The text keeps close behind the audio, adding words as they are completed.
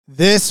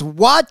This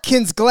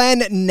Watkins Glen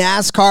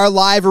NASCAR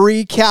live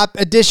recap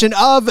edition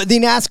of the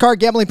NASCAR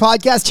Gambling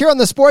Podcast here on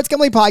the Sports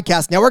Gambling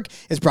Podcast Network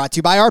is brought to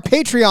you by our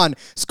Patreon.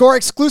 Score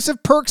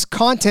exclusive perks,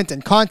 content,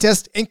 and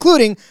contests,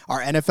 including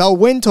our NFL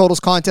win totals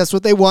contest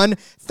with a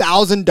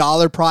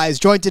 $1,000 prize.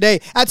 Join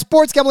today at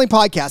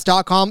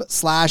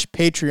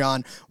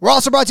sportsgamblingpodcast.com/Patreon. We're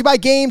also brought to you by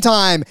Game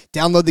Time.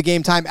 Download the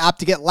Game Time app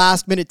to get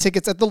last-minute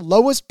tickets at the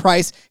lowest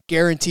price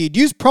guaranteed.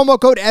 Use promo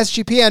code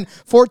SGPN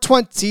for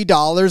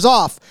 $20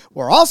 off.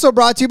 We're also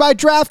brought to you by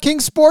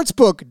DraftKings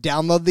Sportsbook.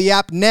 Download the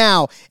app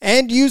now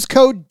and use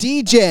code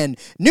DGEN.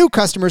 New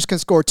customers can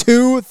score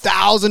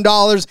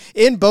 $2,000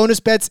 in bonus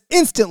bets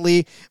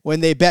instantly when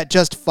they bet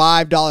just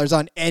 $5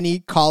 on any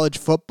college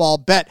football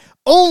bet.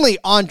 Only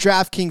on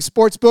DraftKings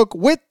Sportsbook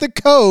with the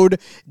code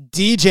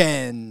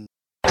DGEN.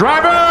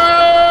 Driver,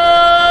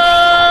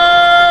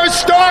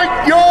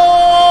 start your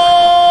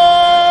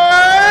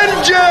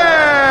engine!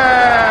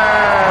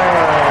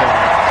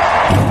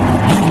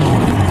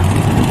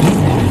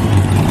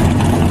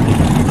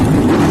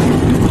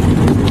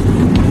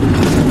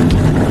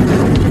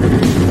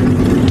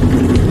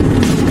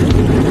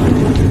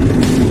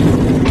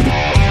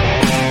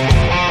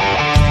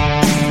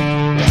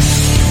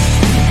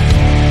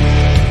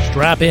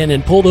 Strap in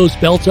and pull those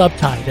belts up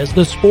tight as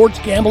the Sports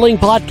Gambling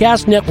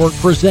Podcast Network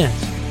presents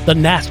the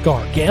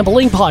NASCAR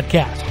Gambling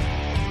Podcast.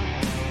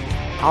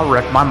 I'll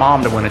wreck my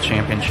mom to win a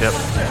championship.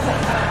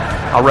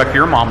 I'll wreck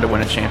your mom to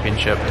win a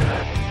championship.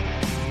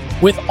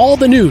 With all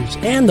the news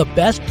and the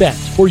best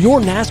bets for your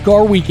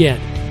NASCAR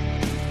weekend.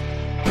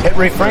 It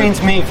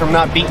refrains me from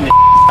not beating the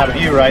out of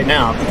you right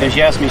now because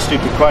you ask me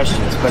stupid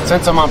questions. But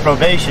since I'm on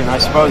probation, I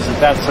suppose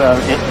that's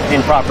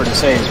improper to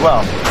say as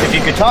well. If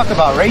you could talk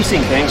about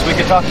racing things, we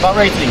could talk about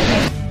racing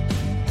things.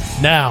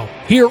 Now,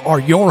 here are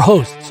your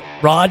hosts,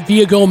 Rod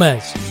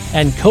Villagomez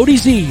and Cody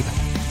Zeeb.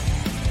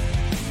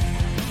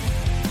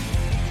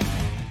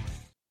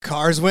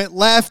 Cars went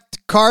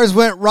left, cars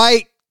went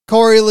right.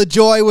 Corey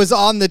LaJoie was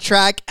on the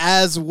track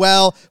as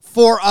well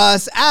for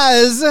us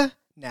as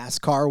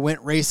NASCAR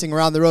went racing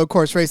around the road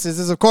course races.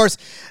 This is, of course,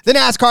 the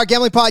NASCAR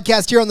Gambling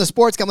Podcast here on the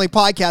Sports Gambling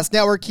Podcast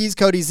Network. He's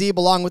Cody Zeeb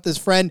along with his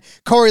friend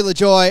Corey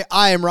LaJoie.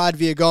 I am Rod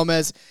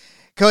Villagomez.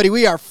 Cody,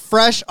 we are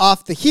fresh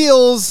off the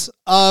heels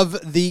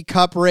of the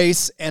Cup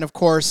race. And, of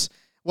course,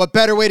 what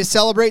better way to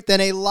celebrate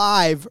than a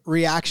live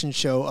reaction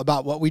show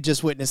about what we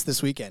just witnessed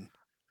this weekend?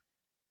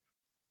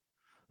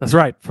 That's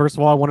right. First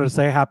of all, I wanted to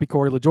say happy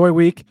Corey LaJoie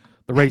week.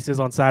 The race is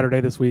on Saturday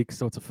this week,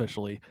 so it's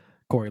officially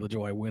Corey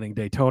LaJoie winning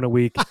Daytona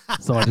week.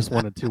 So I just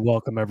wanted to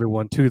welcome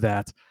everyone to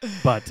that.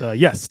 But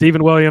yes,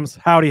 Stephen Williams,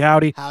 howdy.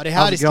 Howdy,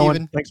 Stephen.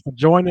 Stephen. Thanks for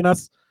joining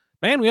us.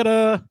 Man, we had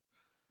a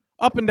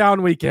up and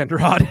down weekend,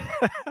 Rod.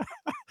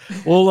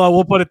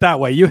 We'll put it that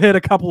way. You hit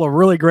a couple of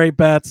really great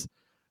bets,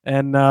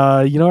 and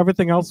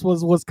everything else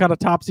was kind of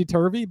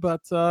topsy-turvy,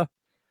 but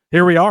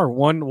here we are.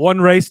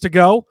 One race to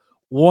go,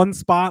 one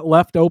spot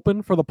left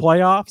open for the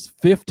playoffs,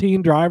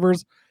 15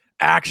 drivers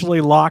actually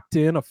locked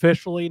in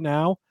officially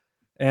now.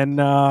 And,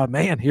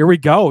 man, here we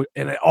go.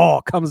 And it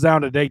all comes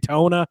down to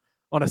Daytona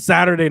on a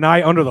Saturday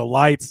night under the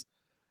lights.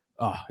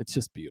 Oh, it's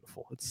just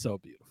beautiful. It's so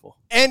beautiful.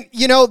 And,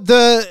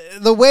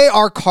 the way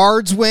our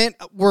cards went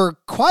were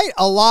quite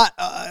a lot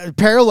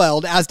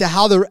paralleled as to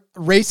how the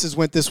races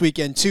went this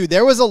weekend, too.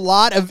 There was a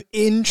lot of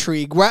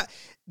intrigue.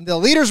 The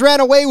leaders ran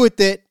away with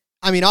it.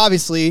 I mean,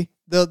 obviously,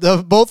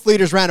 the both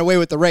leaders ran away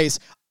with the race.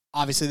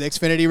 Obviously, the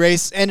Xfinity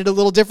race ended a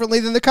little differently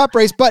than the Cup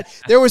race, but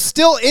there was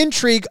still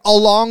intrigue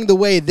along the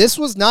way. This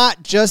was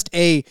not just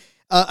a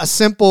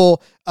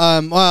simple,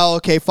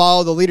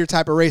 follow the leader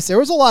type of race. There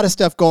was a lot of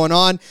stuff going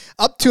on,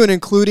 up to and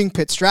including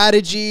pit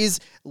strategies,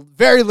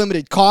 very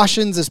limited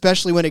cautions,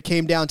 especially when it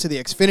came down to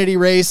the Xfinity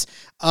race.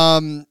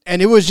 And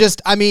it was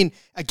just,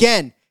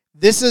 again,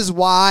 this is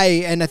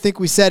why, and I think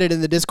we said it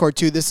in the Discord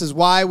too, this is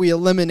why we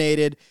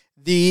eliminated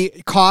the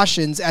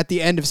cautions at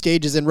the end of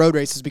stages in road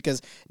races,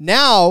 because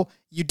now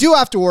you do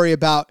have to worry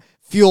about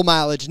fuel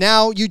mileage.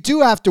 Now you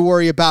do have to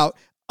worry about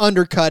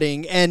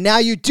undercutting, and now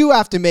you do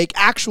have to make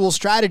actual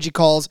strategy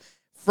calls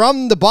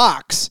from the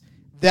box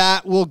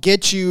that will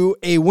get you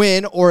a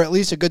win or at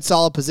least a good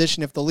solid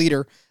position if the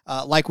leader,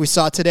 like we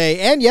saw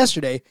today and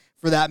yesterday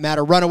for that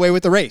matter, run away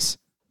with the race.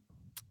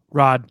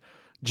 Rod,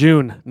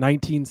 June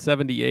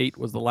 1978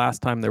 was the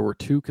last time there were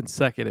two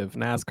consecutive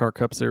NASCAR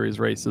Cup Series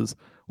races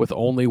with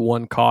only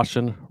one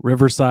caution,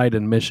 Riverside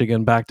and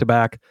Michigan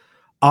back-to-back.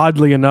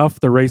 Oddly enough,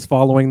 the race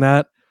following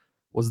that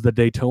was the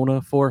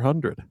Daytona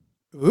 400.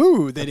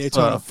 Ooh, the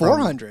Daytona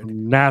 400.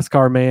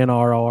 NASCAR Man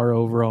RR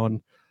over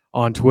on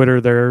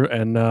Twitter there.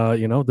 And,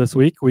 this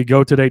week we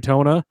go to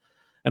Daytona,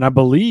 and I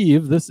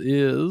believe this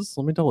is,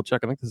 let me double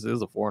check. I think this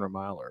is a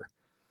 400-miler.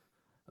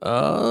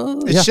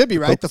 It should be,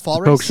 right? The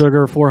fall race? Coke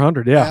Sugar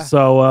 400, yeah.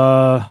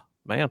 So,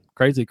 man,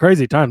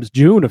 crazy times.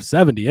 June of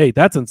 78.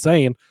 That's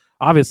insane.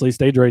 Obviously,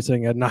 stage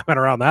racing had not been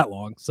around that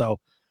long, so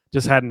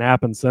just hadn't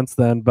happened since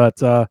then.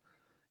 But,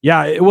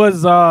 it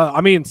was,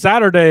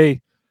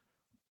 Saturday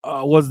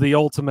was the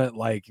ultimate,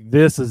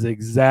 this is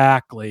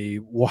exactly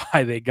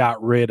why they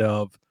got rid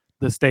of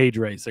the stage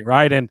racing,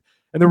 right? And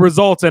And the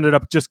results ended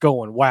up just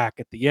going whack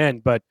at the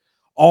end. But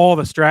all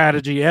the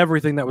strategy,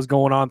 everything that was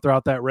going on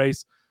throughout that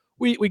race,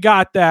 we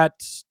got that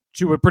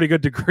to a pretty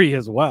good degree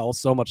as well.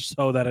 So much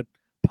so that it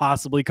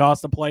possibly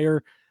cost a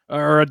player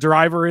or a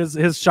driver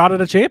his shot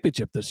at a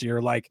championship this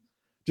year. Like,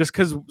 just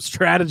because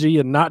strategy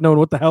and not knowing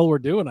what the hell we're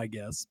doing, I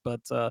guess.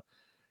 But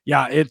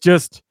yeah, it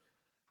just,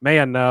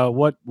 man,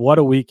 what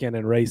a weekend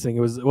in racing. It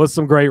was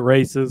some great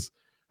races.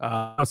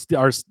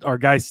 Our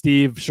guy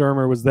Steve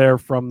Shermer was there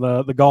from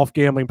the Golf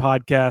Gambling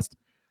Podcast.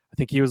 I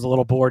think he was a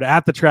little bored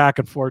at the track,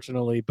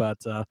 unfortunately, but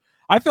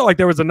I feel like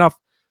there was enough.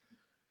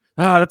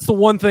 That's the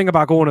one thing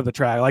about going to the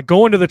track. Like,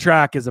 going to the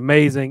track is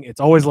amazing. It's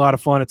always a lot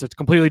of fun. It's a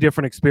completely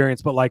different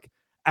experience, but like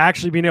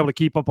actually being able to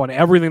keep up on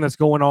everything that's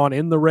going on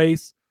in the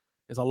race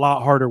is a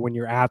lot harder when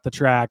you're at the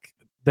track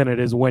than it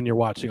is when you're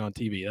watching on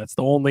TV. That's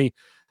the only,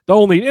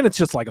 and it's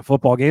just like a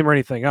football game or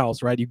anything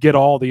else, right? You get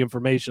all the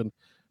information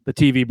the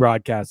TV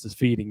broadcast is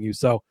feeding you.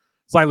 So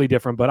slightly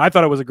different, but I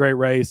thought it was a great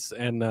race.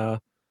 And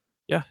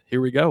yeah,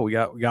 here we go. We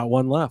got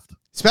one left.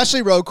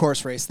 Especially road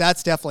course race.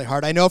 That's definitely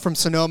hard. I know from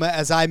Sonoma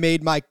as I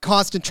made my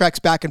constant treks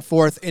back and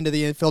forth into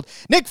the infield.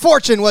 Nick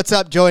Fortune, what's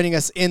up? Joining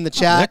us in the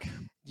chat.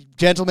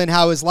 Gentlemen,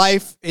 how is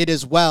life? It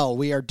is well.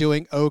 We are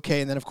doing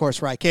okay. And then, of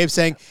course, Rye Cave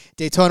saying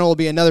Daytona will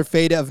be another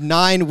fade of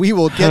 9. We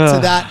will get to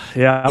that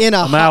in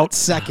a hot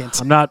second.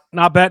 I'm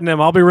not betting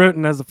him. I'll be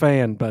rooting as a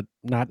fan, but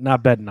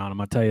not betting on him.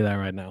 I'll tell you that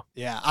right now.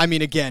 Yeah, I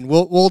mean, again,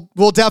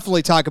 we'll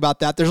definitely talk about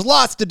that. There's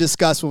lots to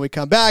discuss when we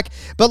come back,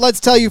 but let's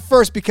tell you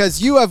first,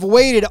 because you have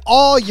waited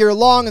all year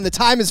long and the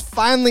time has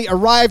finally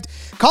arrived.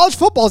 College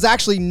football is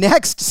actually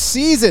next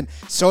season.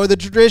 So are the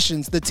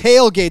traditions, the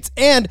tailgates,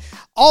 and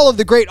all of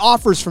the great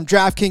offers from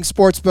DraftKings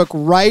Sportsbook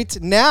right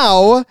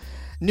now.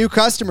 New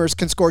customers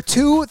can score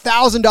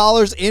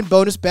 $2,000 in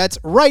bonus bets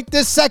right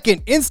this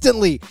second,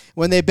 instantly,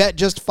 when they bet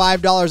just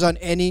 $5 on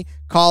any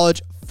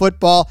college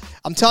football.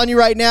 I'm telling you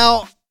right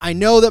now, I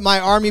know that my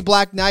Army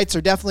Black Knights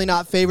are definitely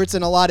not favorites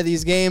in a lot of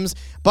these games,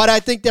 but I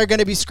think they're going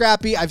to be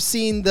scrappy. I've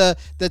seen they're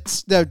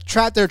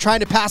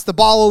trying to pass the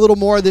ball a little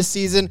more this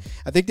season.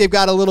 I think they've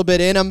got a little bit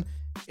in them.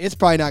 It's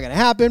probably not going to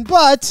happen,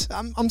 but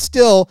I'm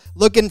still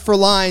looking for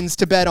lines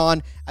to bet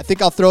on. I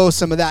think I'll throw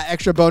some of that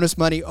extra bonus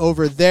money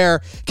over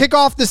there. Kick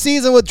off the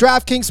season with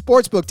DraftKings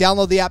Sportsbook.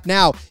 Download the app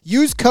now.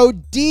 Use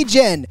code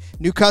DGEN.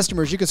 New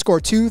customers, you can score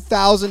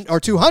 $2,000 or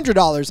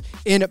 $200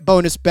 in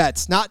bonus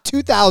bets. Not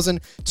 $2,000,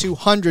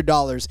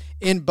 $200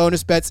 in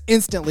bonus bets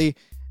instantly.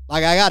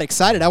 Like, I got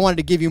excited. I wanted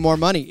to give you more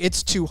money.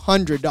 It's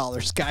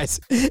 $200, guys,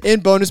 in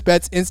bonus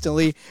bets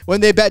instantly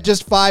when they bet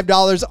just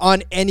 $5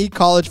 on any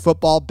college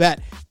football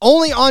bet.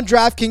 Only on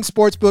DraftKings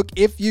Sportsbook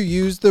if you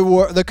use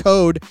the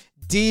code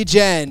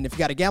DGEN. If you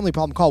got a gambling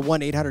problem, call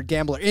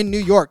 1-800-GAMBLER. In New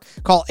York,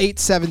 call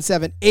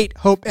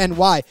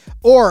 877-8-HOPE-NY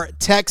or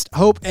text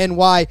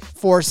HOPE-NY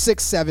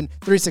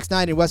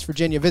 467-369. In West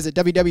Virginia, visit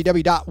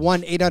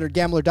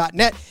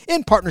www.1800gambler.net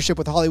in partnership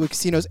with Hollywood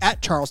Casinos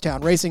at Charlestown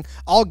Racing.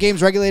 All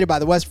games regulated by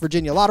the West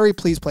Virginia Lottery.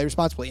 Please play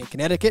responsibly in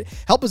Connecticut.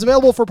 Help is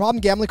available for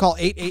problem gambling. Call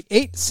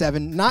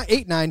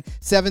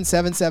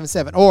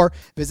 888-789-7777 or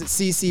visit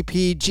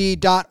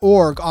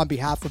ccpg.org on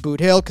behalf of Boot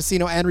Hill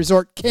Casino and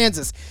Resort,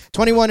 Kansas.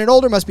 21 and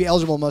older must be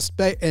eligible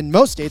in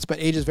most states, but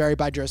ages vary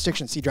by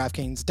jurisdiction. See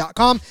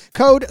DraftKings.com,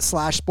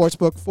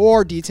 code/sportsbook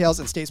for details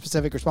and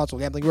state-specific responsible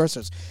gambling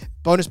resources.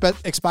 Bonus bet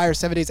expires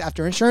 7 days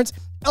after insurance.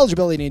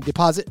 Eligibility and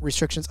deposit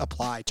restrictions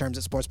apply. Terms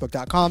at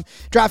sportsbook.com.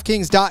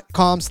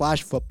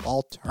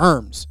 DraftKings.com/football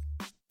terms.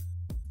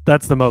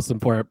 That's the most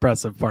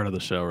impressive part of the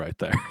show right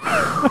there.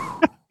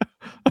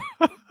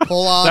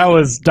 Pull on. That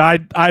was,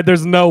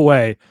 there's no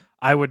way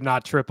I would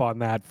not trip on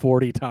that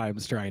 40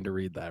 times trying to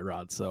read that,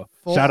 Rod. So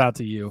shout out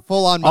to you.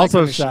 Full on.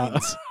 Also shout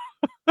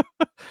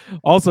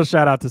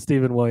out to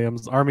Stephen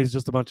Williams. Army's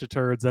just a bunch of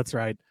turds. That's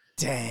right.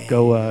 Dang.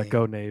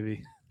 Go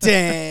Navy.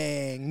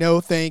 Dang.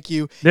 No, thank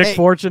you. Nick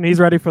Fortune, he's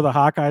ready for the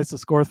Hawkeyes to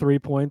score 3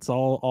 points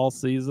all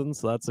season.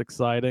 So that's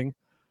exciting.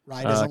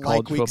 Rye doesn't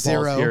like week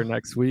 0 here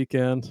next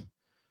weekend.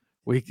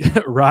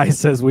 Rye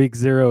says week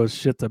 0 is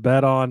shit to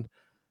bet on.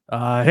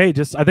 Hey,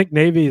 I think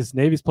Navy's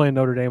playing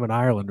Notre Dame and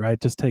Ireland, right?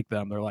 Just take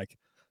them. They're like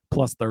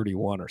plus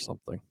 31 or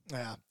something.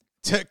 Yeah.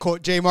 To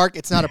quote J Mark,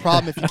 it's not a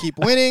problem if you keep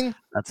winning.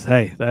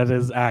 That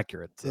is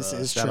accurate. This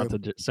is shout true.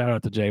 Shout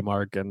out to J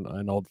Mark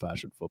and old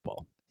fashioned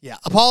football. Yeah.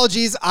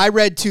 Apologies. I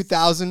read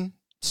 2,000.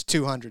 It's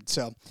 200.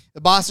 So the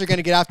boss are going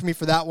to get after me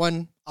for that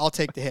one. I'll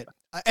take the hit.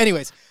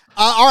 Anyways.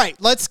 All right,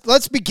 let's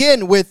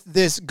begin with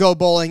this Go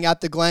Bowling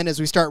at the Glen as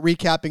we start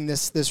recapping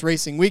this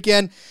racing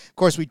weekend. Of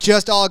course, we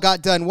just all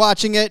got done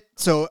watching it,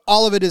 so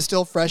all of it is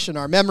still fresh in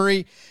our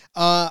memory.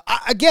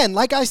 Again,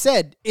 like I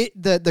said,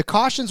 the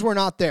cautions were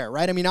not there,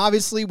 right? I mean,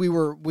 obviously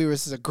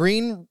this is a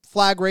green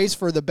flag race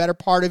for the better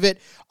part of it.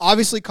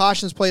 Obviously,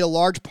 cautions played a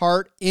large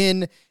part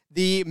in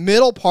the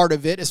middle part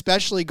of it,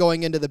 especially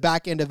going into the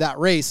back end of that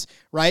race,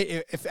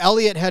 right? If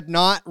Elliott had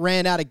not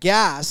ran out of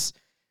gas,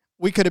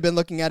 we could have been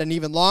looking at an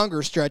even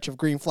longer stretch of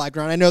green flag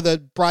run. I know the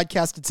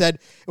broadcast had said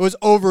it was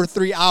over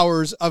 3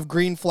 hours of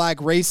green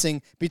flag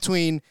racing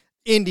between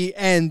Indy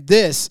and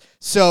this.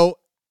 So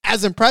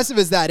as impressive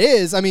as that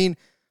is, I mean,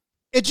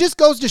 it just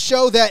goes to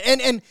show that,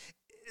 and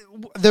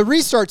the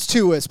restarts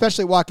too,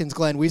 especially Watkins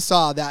Glen, we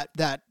saw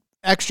that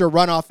extra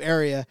runoff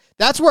area.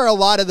 That's where a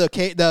lot of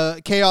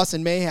the chaos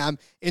and mayhem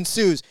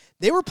ensues.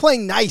 They were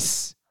playing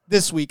nice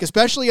this week,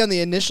 especially on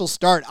the initial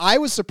start. I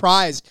was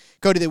surprised,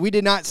 Cody, that we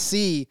did not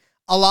see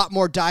a lot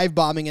more dive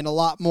bombing and a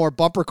lot more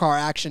bumper car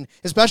action,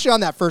 especially on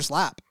that first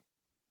lap.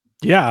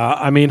 Yeah,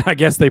 I mean, I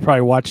guess they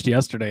probably watched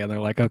yesterday and they're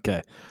like,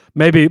 okay,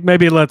 maybe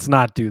let's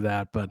not do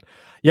that. But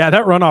yeah,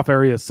 that runoff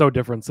area is so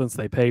different since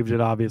they paved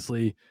it,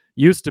 obviously.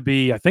 Used to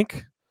be, I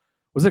think,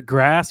 was it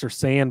grass or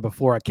sand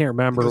before? I can't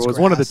remember. It was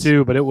one of the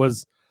two, but it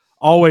was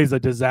always a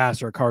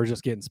disaster. Cars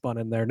just getting spun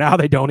in there. Now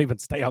they don't even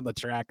stay on the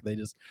track. They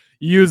just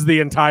use the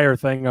entire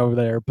thing over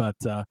there. But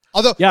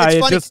although yeah, it's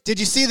funny. Did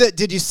you see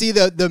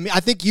the I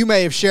think you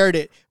may have shared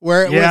it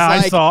where it was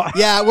like, I saw.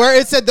 Yeah, where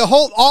it said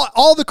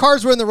all the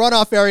cars were in the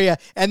runoff area,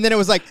 and then it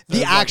was like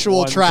the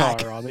actual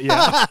track.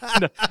 Yeah.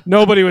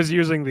 Nobody was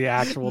using the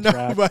actual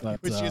track. Nobody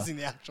was using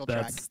the actual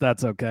track.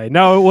 That's okay.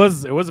 No, it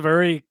was a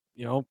very,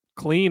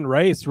 clean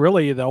race.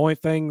 Really, the only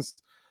things,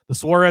 the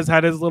Suarez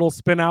had his little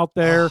spin out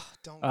there,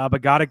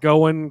 but got it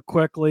going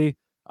quickly.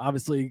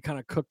 Obviously, kind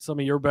of cooked some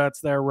of your bets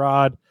there,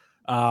 Rod.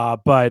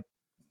 But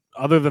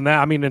other than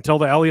that, I mean, until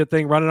the Elliott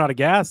thing running out of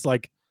gas,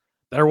 like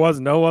there was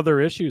no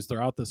other issues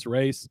throughout this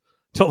race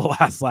till the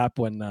last lap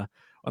when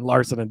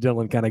Larson and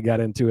Dillon kind of got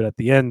into it at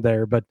the end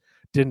there, but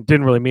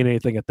didn't really mean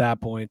anything at that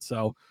point.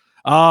 So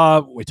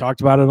we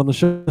talked about it on the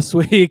show this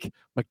week.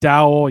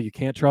 McDowell, you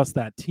can't trust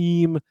that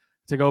team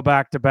to go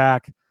back to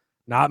back.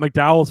 Not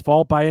McDowell's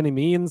fault by any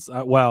means.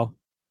 Well,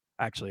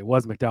 actually, it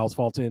was McDowell's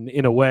fault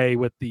in a way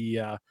with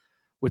the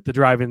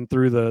driving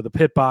through the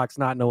pit box,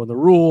 not knowing the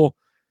rule.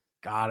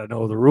 Gotta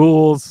know the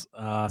rules.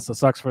 So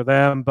sucks for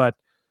them. But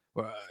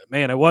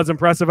man, it was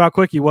impressive how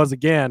quick he was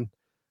again.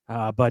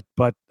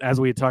 But as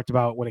we had talked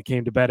about when it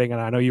came to betting,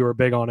 and I know you were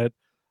big on it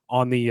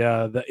on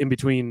the in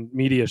between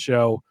media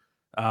show,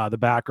 the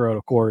back road,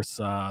 of course,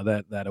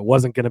 that it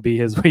wasn't going to be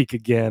his week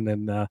again,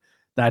 and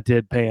that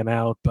did pan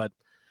out. But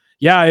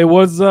yeah, it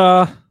was,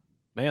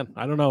 man,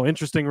 I don't know,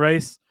 interesting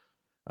race.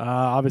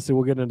 Obviously,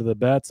 we'll get into the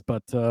bets,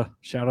 but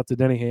shout out to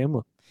Denny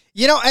Hamlin.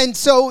 And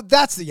so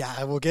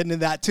we'll get into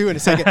that too in a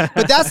second.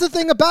 But that's the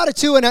thing about it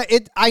too, and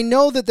I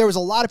know that there was a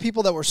lot of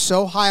people that were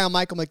so high on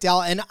Michael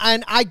McDowell,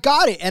 and I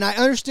got it, and I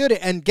understood it.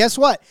 And guess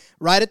what?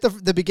 Right at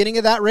the beginning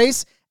of that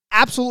race,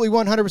 absolutely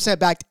 100%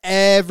 backed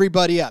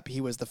everybody up. He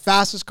was the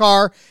fastest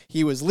car.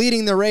 He was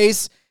leading the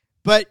race,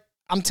 but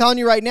I'm telling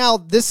you right now,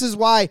 this is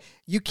why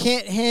you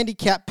can't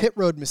handicap pit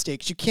road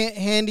mistakes. You can't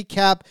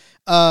handicap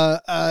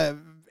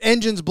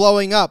engines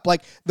blowing up.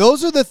 Like,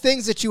 those are the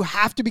things that you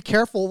have to be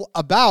careful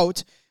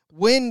about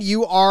when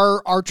you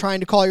are trying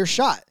to call your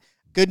shot.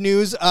 Good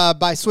news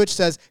by Switch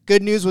says,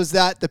 good news was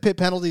that the pit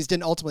penalties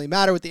didn't ultimately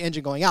matter with the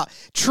engine going out.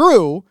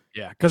 True.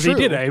 Yeah, because he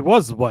did. It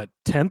was,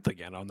 10th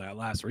again on that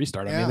last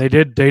restart. I mean,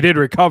 they did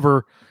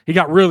recover. He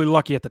got really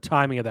lucky at the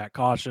timing of that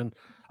caution.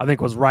 I think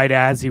was right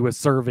as he was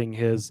serving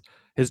his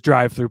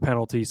drive-through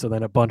penalty, so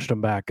then it bunched him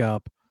back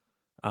up.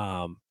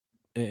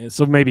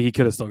 So maybe he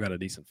could have still got a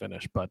decent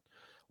finish, but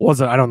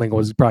I don't think it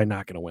was probably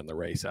not going to win the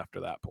race after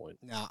that point.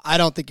 No, I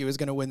don't think he was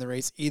going to win the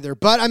race either.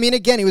 But I mean,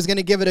 again, he was going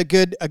to give it a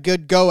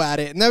good go at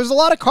it. And there was a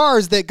lot of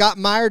cars that got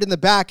mired in the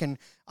back, and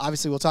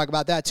obviously we'll talk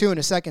about that too in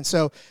a second.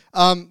 So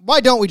why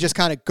don't we just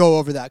kind of go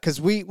over that?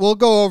 Because we'll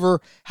go over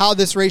how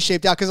this race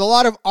shaped out, because a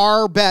lot of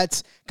our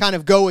bets kind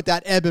of go with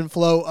that ebb and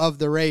flow of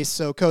the race.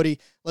 So Cody,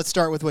 let's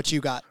start with what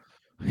you got.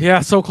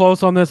 Yeah, so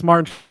close on this.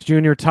 Martin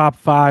Jr. top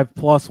 5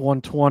 plus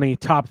 120,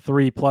 top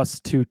 3 plus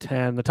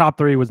 210. The top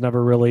 3 was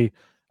never really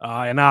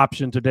an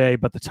option today,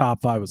 but the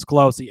top 5 was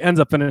close. He ends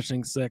up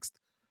finishing 6th.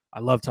 I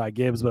love Ty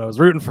Gibbs, but I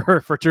was rooting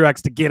for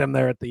Truex to get him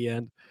there at the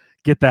end,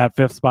 get that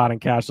 5th spot and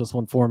cash this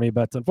one for me,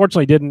 but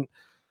unfortunately didn't.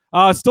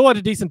 Still had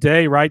a decent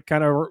day, right?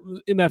 Kind of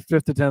in that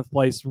 5th to 10th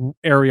place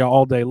area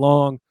all day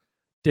long.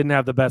 Didn't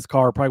have the best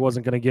car. Probably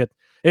wasn't going to get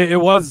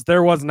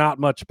there was not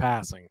much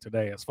passing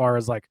today as far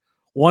as like,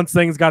 once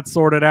things got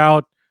sorted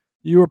out,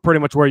 you were pretty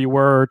much where you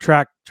were.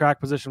 Track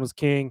position was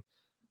king.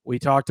 We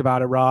talked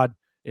about it, Rod.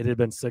 It had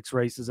been 6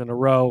 races in a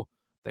row.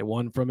 They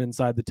won from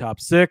inside the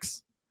top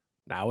 6.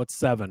 Now it's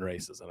 7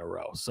 races in a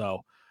row.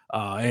 So,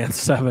 and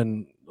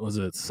 7, was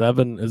it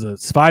 7? Is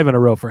it 5 in a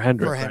row for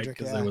Hendrick, right?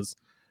 Because it was,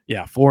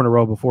 4 in a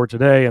row before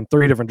today and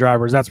 3 different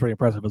drivers. That's pretty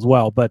impressive as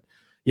well. But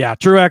yeah,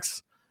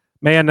 Truex,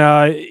 man,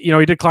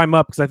 he did climb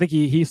up because I think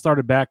he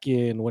started back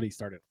in, he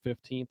started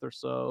 15th or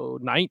so,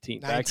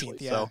 19th actually.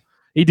 Yeah. So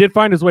he did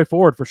find his way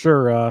forward for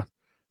sure.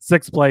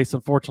 6th place,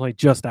 unfortunately,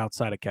 just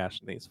outside of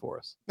cashing these for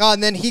us. Oh,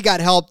 and then he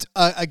got helped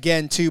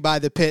again too by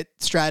the pit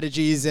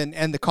strategies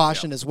and the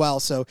caution as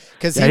well. So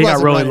because he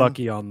got really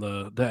lucky on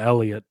the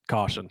Elliott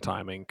caution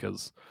timing,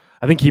 because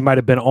I think he might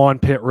have been on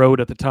pit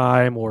road at the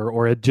time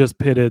or had just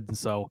pitted,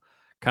 so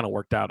kind of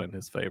worked out in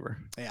his favor.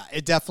 Yeah,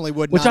 it definitely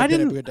would not have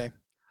been a good day.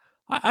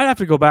 I'd have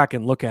to go back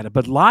and look at it,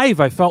 but live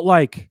I felt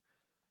like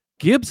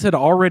Gibbs had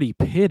already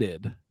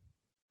pitted.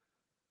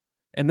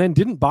 And then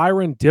didn't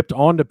Byron dipped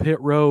onto pit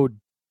road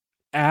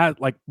at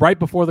right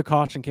before the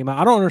caution came out?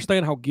 I don't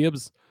understand how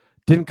Gibbs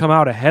didn't come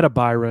out ahead of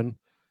Byron.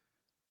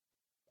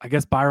 I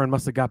guess Byron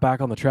must have got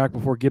back on the track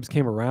before Gibbs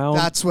came around.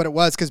 That's what it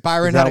was, because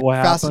Byron had a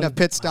fast enough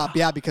pit stop.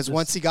 Yeah, because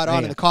once he got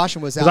on and the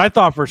caution was out. I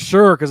thought for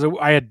sure, because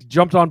I had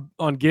jumped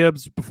on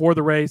Gibbs before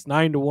the race,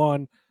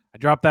 9-1. I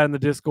dropped that in the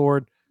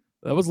Discord.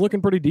 That was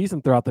looking pretty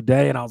decent throughout the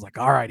day, and I was like,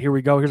 all right, here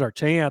we go. Here's our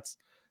chance.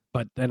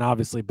 But then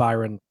obviously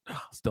Byron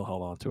still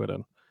held on to it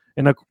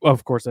and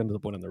of course ended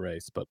up winning the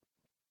race. But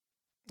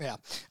yeah.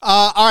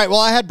 All right, well,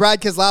 I had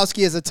Brad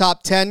Keselowski as a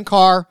top 10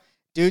 car.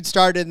 Dude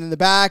started in the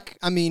back.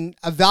 I mean,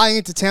 a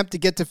valiant attempt to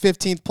get to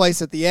 15th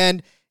place at the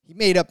end. He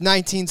made up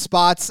 19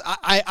 spots.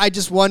 I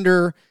just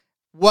wonder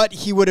what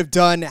he would have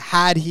done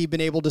had he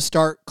been able to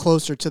start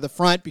closer to the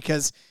front,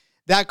 because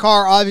that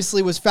car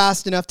obviously was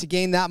fast enough to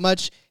gain that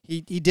much.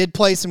 He did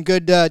play some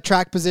good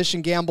track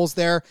position gambles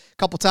there a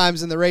couple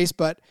times in the race,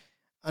 but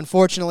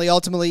unfortunately,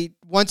 ultimately,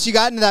 once you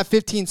got into that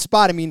 15th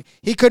spot, I mean,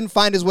 he couldn't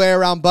find his way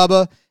around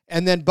Bubba,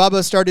 and then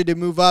Bubba started to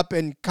move up,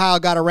 and Kyle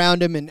got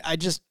around him, and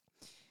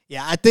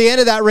at the end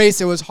of that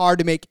race, it was hard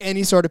to make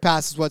any sort of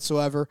passes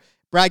whatsoever.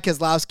 Brad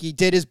Keselowski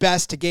did his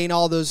best to gain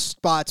all those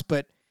spots,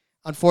 but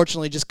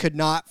unfortunately just could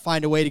not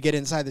find a way to get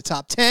inside the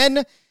top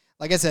 10.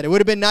 Like I said, it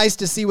would have been nice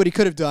to see what he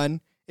could have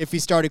done if he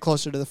started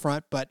closer to the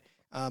front, but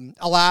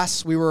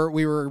alas, we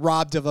were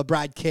robbed of a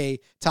Brad K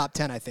top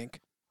 10, I think.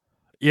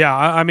 Yeah,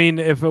 I mean,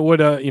 if it would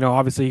have,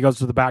 obviously he goes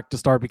to the back to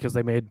start because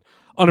they made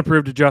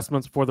unapproved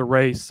adjustments for the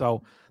race,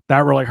 so that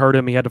really hurt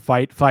him. He had to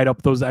fight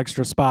up those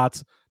extra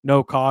spots.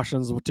 No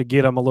cautions to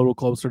get him a little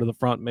closer to the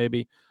front,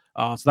 maybe.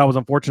 So that was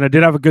unfortunate.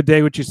 Did have a good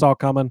day, which you saw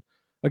coming.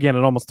 Again,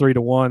 at almost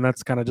 3-1.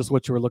 That's kind of just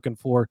what you were looking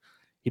for.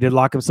 He did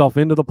lock himself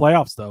into the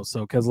playoffs, though.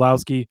 So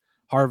Keselowski,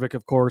 Harvick,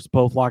 of course,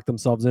 both locked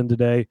themselves in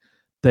today.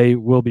 They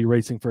will be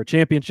racing for a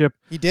championship.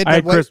 He did,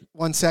 but wait,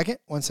 one second.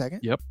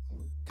 Yep.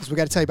 Because we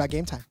got to tell you about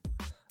game time.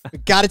 We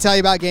got to tell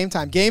you about game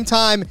time. Game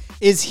time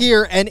is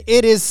here, and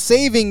it is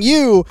saving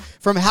you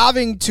from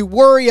having to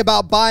worry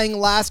about buying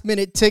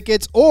last-minute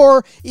tickets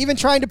or even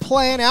trying to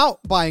plan out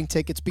buying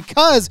tickets,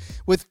 because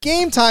with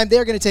game time,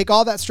 they're going to take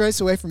all that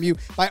stress away from you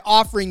by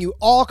offering you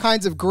all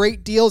kinds of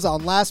great deals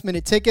on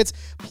last-minute tickets.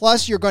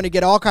 Plus, you're going to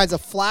get all kinds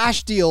of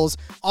flash deals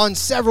on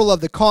several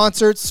of the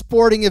concerts,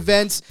 sporting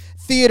events,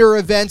 theater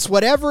events,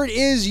 whatever it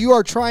is you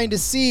are trying to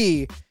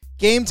see.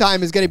 Game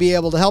Time is going to be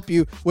able to help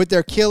you with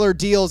their killer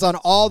deals on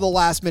all the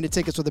last-minute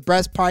tickets with the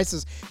best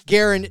prices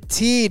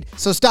guaranteed.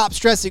 So stop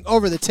stressing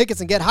over the tickets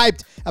and get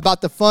hyped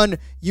about the fun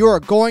you are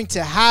going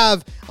to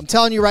have. I'm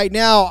telling you right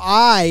now,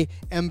 I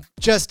am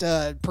just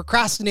a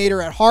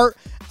procrastinator at heart.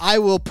 I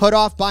will put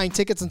off buying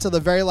tickets until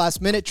the very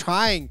last minute,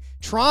 trying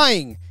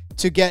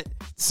to get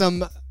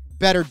some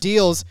better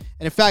deals.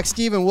 And in fact,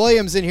 Stephen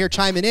Williams in here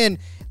chiming in.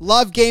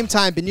 Love Game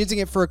Time. Been using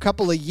it for a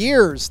couple of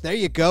years. There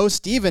you go,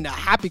 Steven, a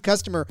happy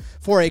customer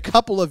for a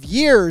couple of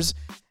years.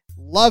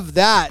 Love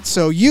that.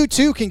 So you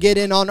too can get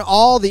in on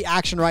all the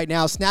action right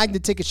now. Snag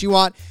the tickets you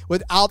want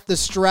without the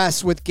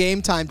stress with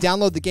Game Time.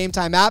 Download the Game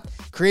Time app,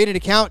 create an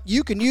account.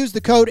 You can use the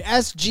code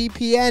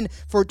SGPN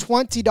for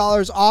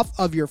 $20 off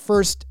of your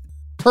first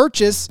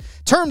purchase.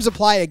 Terms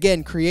apply.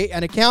 Again, create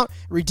an account,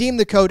 redeem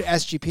the code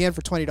SGPN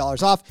for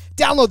 $20 off.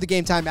 Download the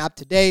Game Time app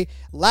today.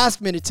 Last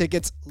minute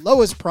tickets,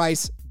 lowest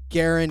price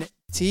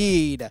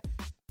guaranteed.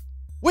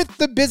 With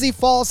the busy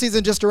fall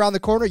season just around the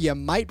corner, you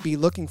might be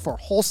looking for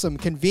wholesome,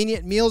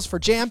 convenient meals for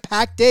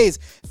jam-packed days.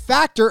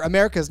 Factor,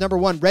 America's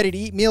 #1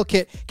 ready-to-eat meal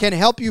kit, can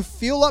help you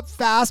fuel up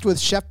fast with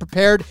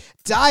chef-prepared,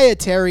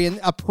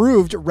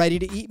 dietarian-approved,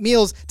 ready-to-eat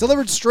meals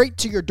delivered straight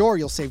to your door.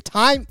 You'll save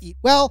time, eat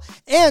well,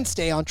 and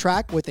stay on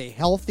track with a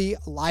healthy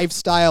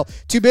lifestyle.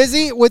 Too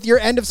busy with your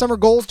end-of-summer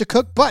goals to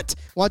cook, but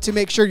want to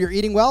make sure you're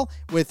eating well?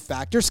 With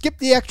Factor, skip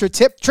the extra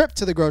trip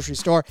to the grocery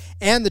store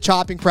and the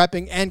chopping,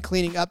 prepping, and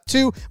cleaning up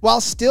too, while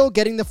still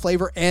getting the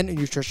flavor and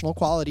nutritional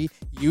quality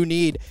you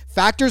need.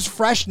 Factor's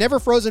fresh, never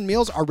frozen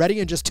meals are ready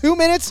in just 2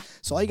 minutes,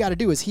 so all you got to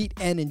do is heat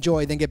and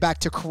enjoy, then get back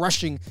to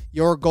crushing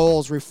your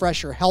goals.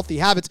 Refresh your healthy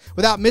habits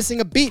without missing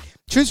a beat.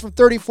 Choose from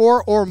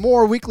 34 or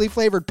more weekly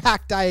flavored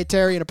packed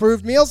dietarian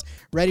approved meals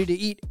ready to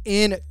eat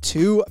in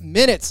 2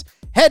 minutes.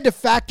 Head to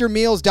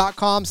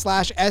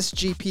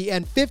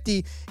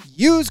factormeals.com/SGPN50.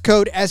 Use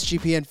code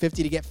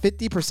SGPN50 to get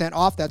 50%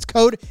 off. That's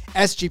code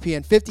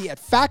SGPN50 at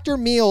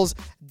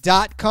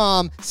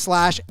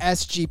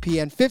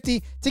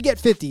factormeals.com/SGPN50 to get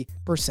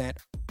 50%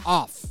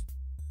 off.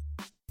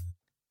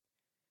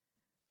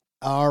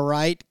 All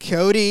right,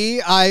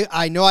 Cody,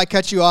 I know I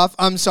cut you off.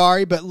 I'm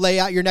sorry, but lay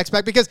out your next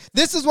pack, because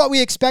this is what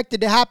we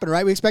expected to happen,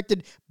 right? We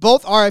expected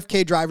both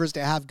RFK drivers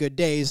to have good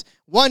days.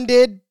 One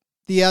did,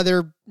 the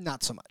other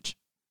not so much.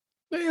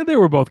 They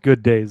were both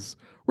good days,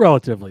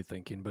 relatively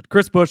thinking. But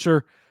Chris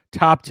Buescher,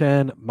 top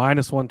 10,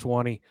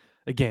 -120.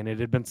 Again, it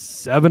had been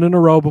 7 in a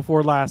row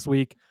before last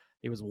week.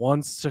 He was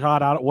one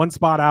spot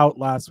out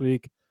last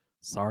week.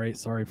 Sorry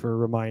for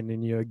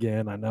reminding you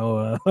again. I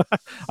know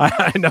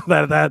I know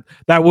that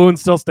wound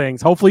still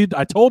stings. Hopefully,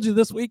 I told you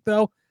this week,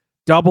 though,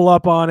 double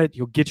up on it.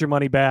 You'll get your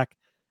money back,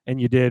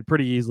 and you did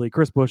pretty easily.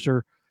 Chris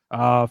Buescher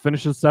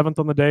finishes 7th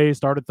on the day,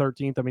 started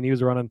 13th. I mean, he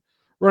was running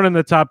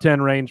the top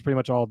 10 range pretty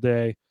much all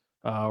day.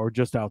 or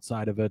just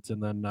outside of it,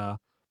 and then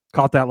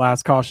caught that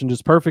last caution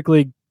just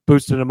perfectly,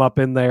 boosted him up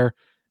in there,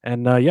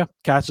 and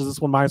catches this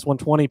one minus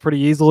 120 pretty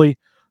easily.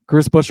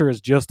 Chris Buescher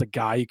is just a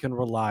guy you can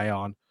rely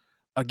on.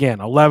 Again,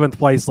 11th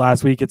place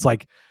last week. It's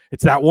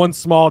that one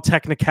small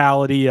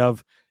technicality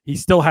of he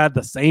still had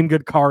the same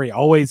good car he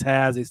always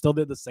has. He still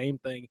did the same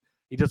thing.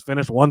 He just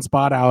finished one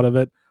spot out of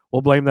it.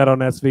 We'll blame that on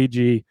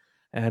SVG.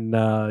 And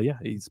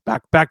he's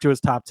back to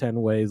his top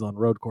 10 ways on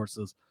road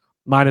courses.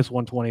 Minus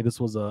 120. This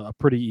was a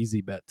pretty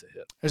easy bet to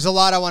hit. There's a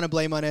lot I want to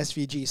blame on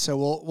SVG, so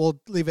we'll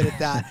leave it at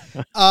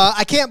that.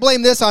 I can't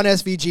blame this on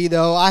SVG,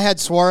 though. I had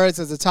Suarez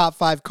as a top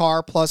 5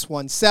 car, plus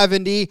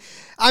 170.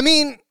 I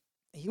mean,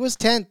 he was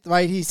 10th,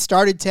 right? He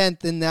started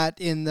 10th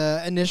in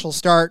the initial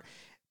start,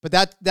 but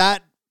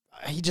that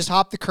he just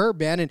hopped the curb,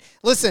 man. And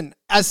listen,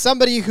 as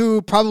somebody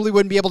who probably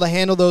wouldn't be able to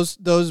handle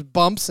those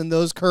bumps and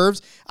those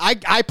curves,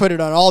 I put it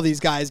on all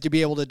these guys to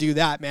be able to do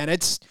that, man.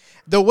 It's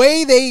the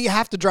way they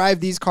have to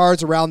drive these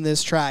cars around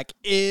this track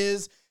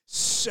is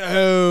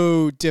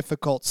so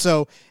difficult.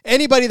 So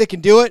anybody that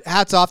can do it,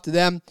 hats off to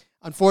them.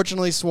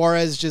 Unfortunately,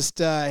 Suarez just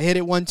hit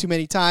it one too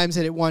many times,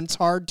 hit it once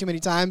hard too many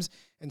times,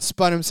 and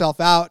spun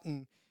himself out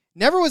and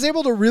never was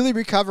able to really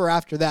recover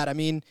after that. I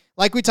mean,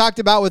 like we talked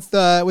about with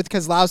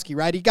Keselowski,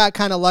 right? He got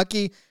kind of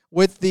lucky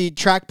with the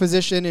track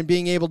position and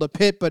being able to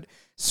pit, but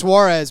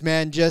Suarez,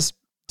 man, just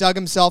dug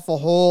himself a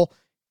hole,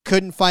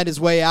 couldn't find his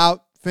way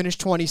out,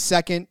 finished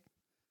 22nd.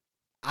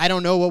 I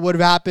don't know what would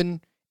have happened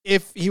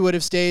if he would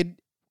have stayed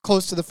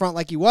close to the front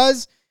like he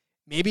was.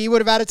 Maybe he would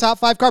have had a top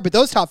 5 car, but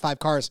those top 5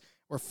 cars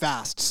were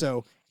fast,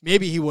 so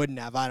maybe he wouldn't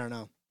have. I don't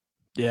know.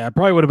 Yeah, it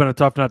probably would have been a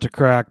tough nut to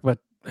crack, but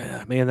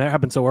man, that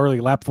happened so early,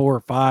 lap 4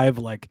 or 5.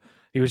 Like,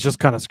 he was just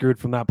kind of screwed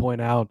from that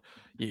point out.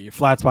 You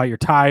flat spot your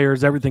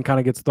tires, everything kind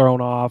of gets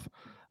thrown off.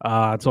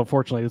 So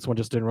unfortunately, this one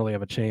just didn't really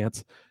have a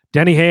chance.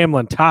 Denny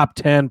Hamlin, top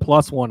 10,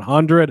 plus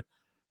 100.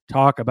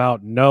 Talk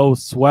about no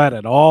sweat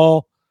at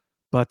all.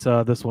 But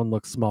this one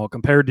looks small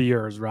compared to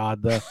yours,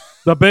 Rod,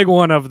 the big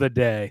one of the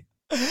day.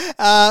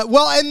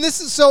 Well, and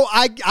this is so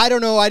I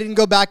don't know. I didn't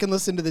go back and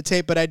listen to the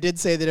tape, but I did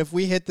say that if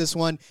we hit this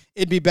one,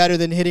 it'd be better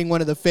than hitting one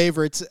of the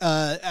favorites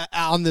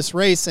on this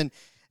race. And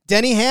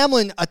Denny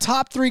Hamlin, a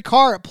top 3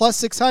 car at plus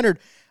 600.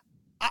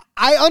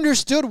 I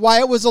understood why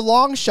it was a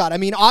long shot. I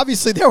mean,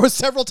 obviously there were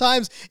several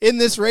times in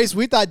this race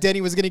we thought Denny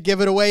was going to give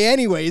it away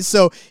anyways.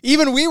 So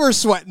even we were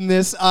sweating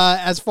this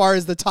as far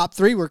as the top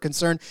 3 were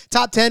concerned.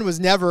 Top 10 was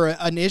never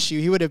an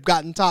issue. He would have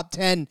gotten top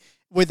 10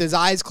 with his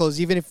eyes closed,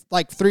 even if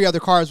like 3 other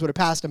cars would have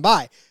passed him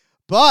by.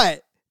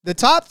 But the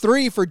top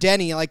 3 for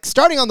Denny, like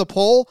starting on the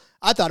pole,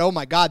 I thought, oh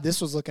my God, this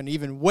was looking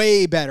even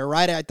way better,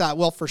 right? I thought,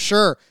 well, for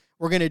sure,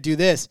 we're going to do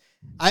this.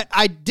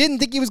 I didn't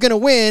think he was going to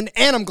win,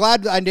 and I'm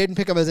glad I didn't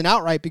pick him as an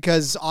outright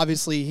because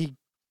obviously he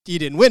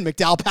didn't win.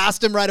 McDowell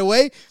passed him right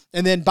away,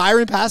 and then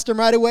Byron passed him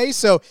right away.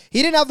 So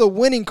he didn't have the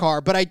winning car,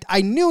 but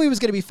I knew he was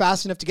going to be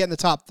fast enough to get in the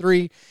top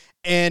 3,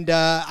 and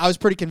I was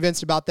pretty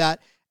convinced about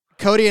that.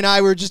 Cody and I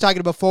were just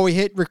talking before we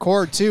hit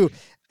record, too.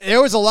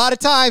 There was a lot of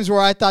times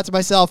where I thought to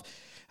myself,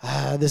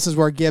 this is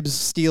where Gibbs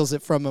steals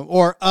it from him,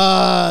 or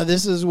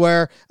this is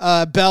where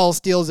Bell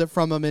steals it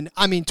from him. And,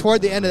 I mean,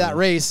 toward the end of that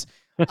race,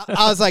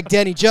 I was like,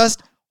 Denny,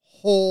 just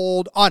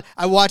hold on.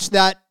 I watched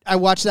that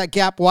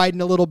gap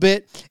widen a little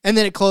bit, and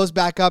then it closed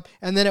back up,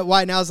 and then it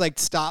widened. I was like,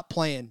 stop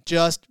playing.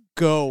 Just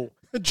go.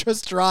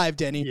 Just drive,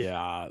 Denny.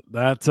 Yeah,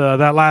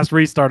 that last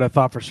restart, I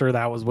thought for sure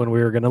that was when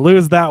we were going to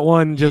lose that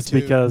one just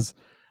because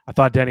I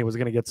thought Denny was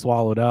going to get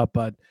swallowed up.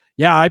 But,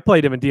 yeah, I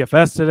played him in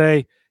DFS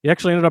today. He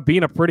actually ended up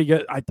being a pretty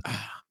good –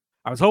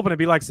 I was hoping to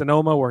be like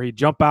Sonoma where he'd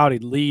jump out,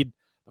 he'd lead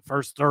the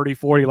first 30,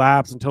 40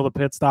 laps until the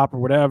pit stop or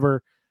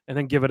whatever, and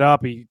then give it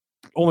up. He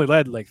only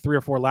led like 3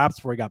 or 4 laps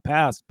before he got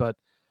passed, but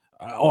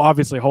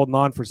obviously holding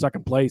on for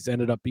second place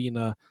ended up being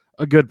a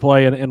good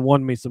play and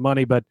won me some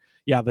money. But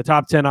yeah, the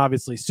top 10,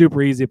 obviously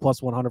super easy,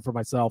 plus 100 for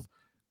myself.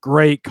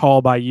 Great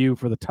call by you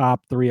for the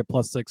top 3 at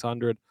plus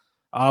 600.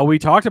 We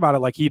talked about it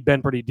like he'd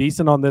been pretty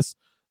decent on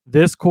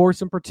this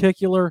course in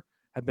particular,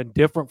 had been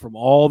different from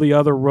all the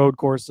other road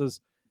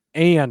courses.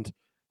 And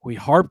we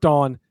harped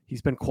on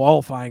he's been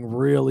qualifying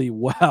really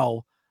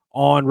well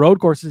on road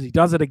courses. He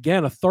does it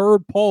again, a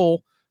third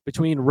pole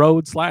between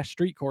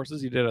road/street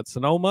courses. He did it at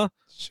Sonoma,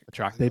 a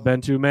track they've been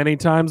to many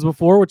times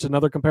before, which is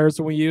another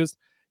comparison we used.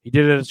 He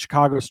did it at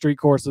Chicago street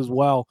course as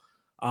well.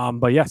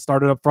 But yeah,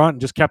 started up front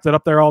and just kept it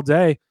up there all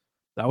day.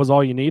 That was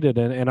all you needed.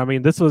 And I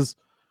mean, this was,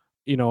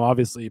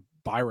 obviously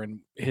Byron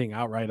hitting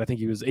outright. I think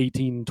he was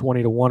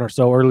 18-20 to 1 or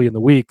so early in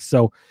the week.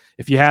 So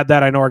if you had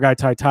that, I know our guy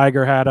Ty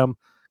Tiger had him,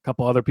 a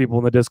couple other people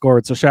in the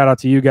Discord. So shout out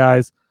to you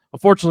guys.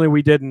 Unfortunately,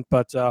 we didn't,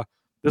 but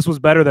this was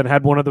better than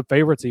had one of the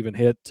favorites even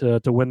hit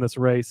to win this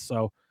race.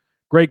 So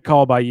great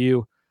call by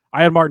you.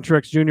 I had Martin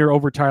Truex Jr.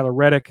 over Tyler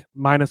Reddick,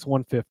 minus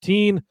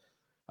 115.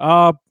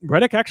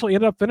 Reddick actually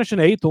ended up finishing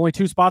 8th, only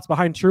 2 spots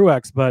behind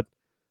Truex, but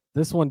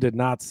this one did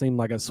not seem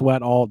like a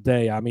sweat all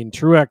day. I mean,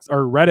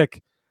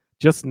 Reddick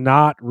just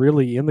not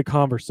really in the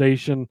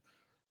conversation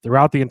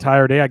throughout the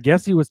entire day. I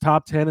guess he was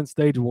top 10 in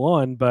stage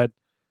 1, but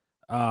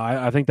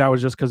I think that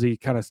was just because he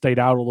kind of stayed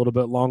out a little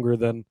bit longer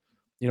than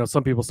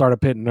some people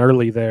started pitting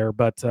early there,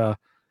 but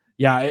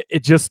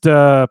it just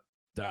Truex,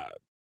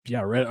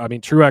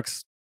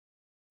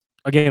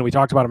 again, we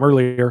talked about him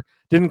earlier,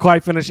 didn't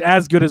quite finish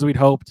as good as we'd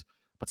hoped,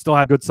 but still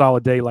had a good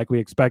solid day like we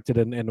expected,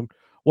 and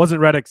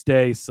wasn't Reddick's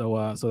day,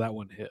 so that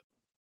one hit.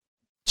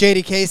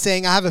 JDK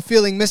saying, I have a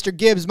feeling Mr.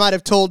 Gibbs might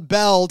have told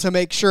Bell to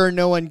make sure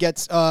no one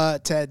gets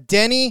to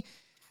Denny.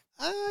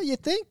 You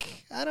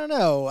think? I don't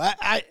know.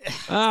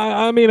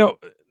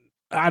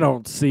 I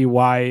don't see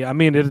why. I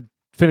mean,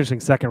 finishing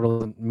second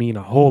really mean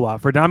a whole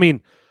lot for. I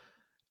mean,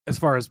 as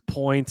far as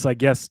points, I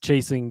guess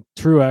chasing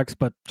Truex,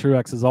 but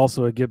Truex is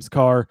also a Gibbs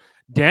car.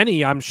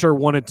 Denny, I'm sure,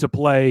 wanted to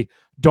play.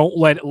 Don't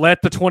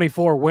let the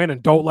 24 win,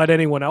 and don't let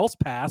anyone else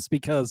pass,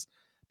 because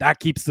that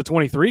keeps the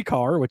 23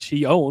 car, which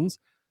he owns,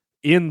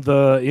 in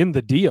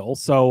the deal.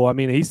 So I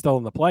mean, he's still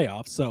in the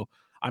playoffs. So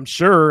I'm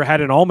sure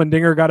had an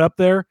Allmendinger got up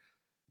there,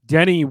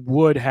 Denny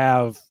would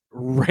have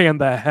ran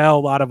the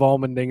hell out of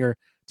Allmendinger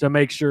to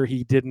make sure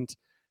he didn't.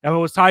 If it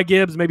was Ty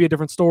Gibbs, maybe a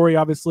different story,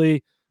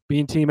 obviously,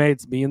 being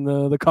teammates, being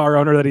the car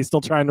owner that he's still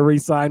trying to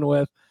re-sign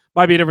with,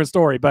 might be a different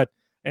story. But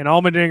an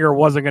Allmendinger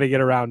wasn't going to get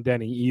around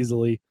Denny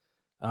easily.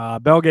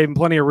 Bell gave him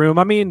plenty of room.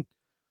 I mean,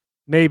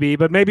 maybe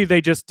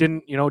they just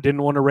didn't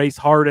want to race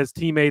hard as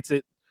teammates.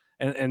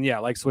 And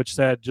like Switch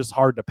said, just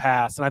hard to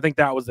pass. And I think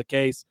that was the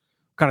case.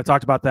 Kind of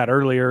talked about that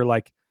earlier.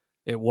 Like,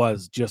 it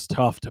was just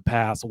tough to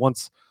pass.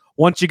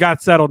 Once you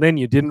got settled in,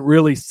 you didn't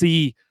really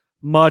see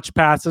much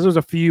passes. There's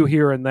a few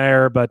here and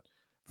there, but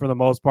for the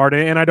most part,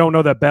 and I don't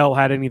know that Bell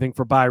had anything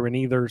for Byron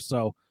either.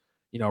 So,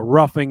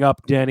 roughing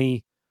up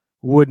Denny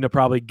wouldn't have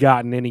probably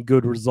gotten any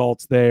good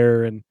results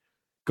there. And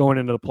going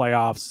into the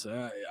playoffs,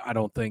 I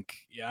don't think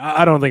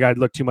I'd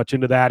look too much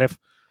into that. If,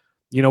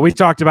 we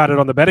talked about it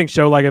on the betting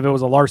show, like if it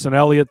was a Larson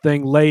Elliott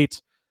thing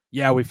late,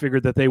 we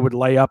figured that they would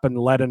lay up and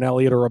let an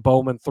Elliott or a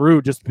Bowman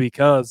through just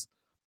because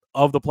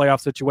of the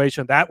playoff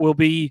situation. That will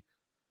be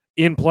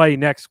in play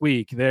next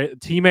week. The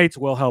teammates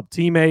will help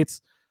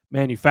teammates.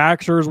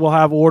 Manufacturers will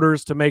have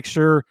orders to make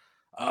sure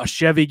a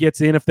Chevy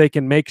gets in, if they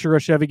can make sure a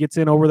Chevy gets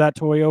in over that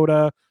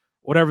Toyota.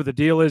 Whatever the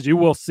deal is, you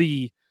will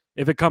see,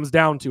 if it comes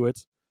down to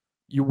it,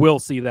 you will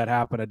see that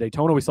happen at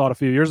Daytona. We saw it a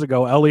few years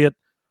ago. Elliott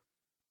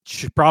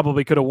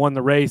probably could have won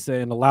the race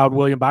and allowed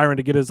William Byron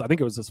to get I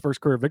think it was his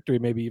first career victory,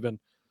 maybe even,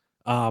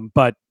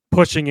 but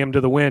pushing him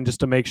to the win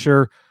just to make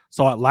sure.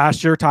 Saw it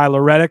last year.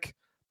 Tyler Reddick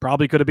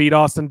probably could have beat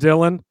Austin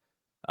Dillon,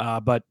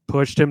 but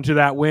pushed him to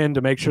that win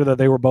to make sure that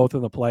they were both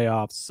in the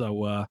playoffs.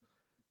 So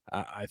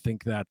I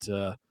think that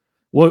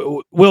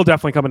will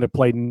definitely come into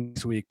play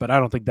next week, but I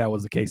don't think that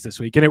was the case this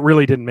week. And it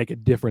really didn't make a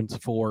difference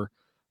for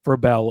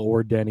Bell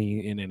or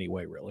Denny in any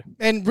way, really.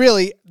 And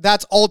really,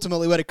 that's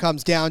ultimately what it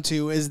comes down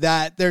to, is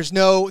that there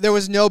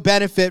was no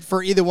benefit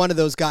for either one of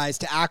those guys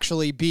to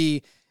actually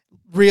be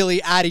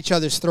really at each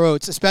other's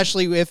throats,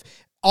 especially if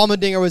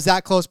Allmendinger was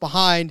that close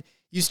behind.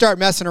 You start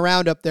messing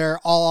around up there,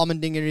 all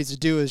Allmendinger needs to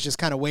do is just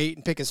kind of wait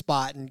and pick a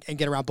spot and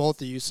get around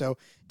both of you. So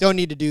don't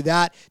need to do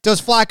that.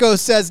 Dos Flacco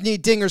says,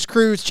 need Dinger's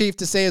cruise chief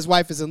to say his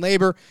wife is in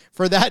labor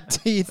for that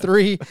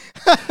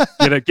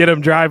T3. Get him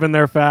driving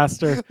there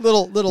faster.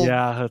 little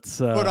it's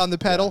foot on the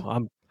pedal. Yeah,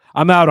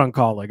 I'm out on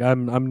Colleague.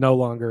 I'm no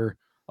longer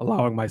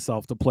allowing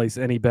myself to place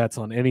any bets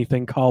on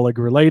anything Colleague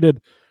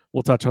related.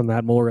 We'll touch on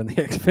that more in the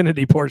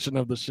Xfinity portion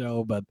of the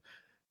show, but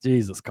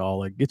Jesus,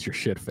 Colleague, get your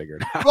shit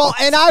figured out. Well,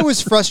 and I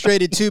was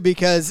frustrated too,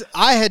 because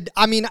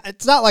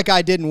it's not like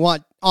I didn't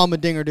want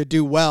Allmendinger to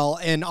do well.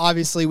 And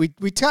obviously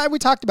we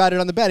talked about it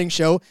on the betting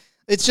show.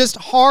 It's just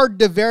hard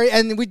to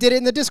and we did it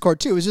in the Discord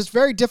too. It was just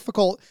very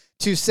difficult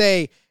to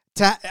say,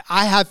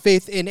 I have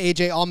faith in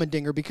AJ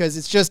Allmendinger, because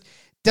it's just,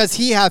 does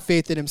he have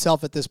faith in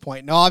himself at this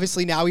point? No,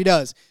 obviously now he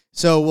does.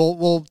 So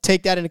we'll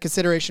take that into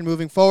consideration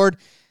moving forward.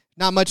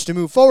 Not much to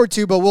move forward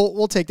to, but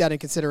we'll take that in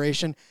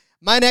consideration.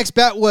 My next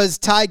bet was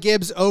Ty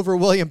Gibbs over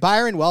William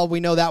Byron. Well, we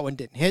know that one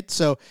didn't hit.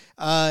 So,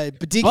 but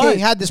DK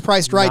had this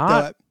priced right,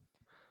 though.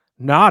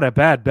 Not a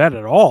bad bet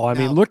at all. I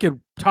mean, look at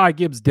Ty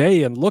Gibbs'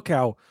 day, and look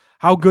how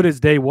good his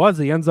day was.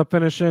 He ends up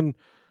finishing,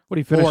 what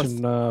did he finish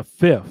in?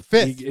 Fifth.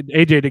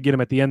 AJ did get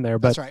him at the end there.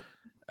 But, that's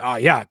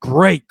right. Yeah,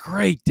 great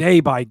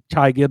day by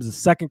Ty Gibbs, his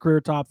second career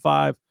top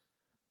 5.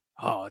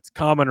 Oh, it's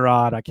coming,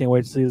 Rod. I can't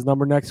wait to see his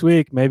number next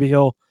week. Maybe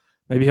he'll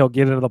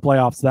get into the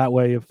playoffs that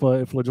way if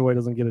LaJoie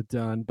doesn't get it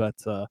done. But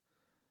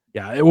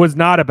yeah, it was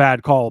not a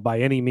bad call by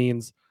any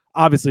means.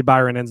 Obviously,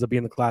 Byron ends up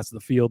being the class of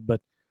the field, but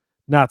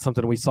not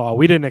something we saw.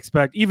 We didn't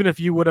expect. Even if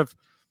you would have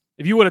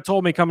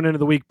told me coming into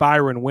the week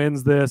Byron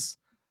wins this,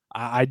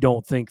 I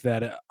don't think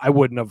that I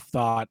wouldn't have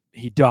thought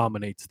he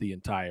dominates the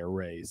entire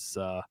race.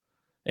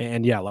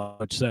 And yeah,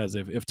 like says,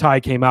 if Ty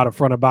came out in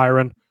front of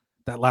Byron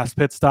that last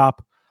pit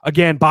stop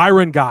again,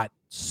 Byron got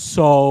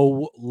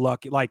so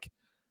lucky. Like,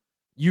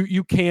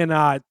 you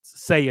cannot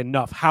say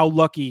enough how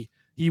lucky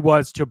he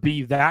was to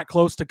be that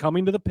close to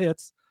coming to the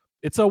pits.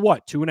 It's a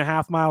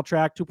 2.5 mile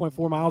track,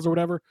 2.4 miles or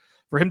whatever,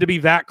 for him to be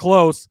that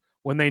close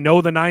when they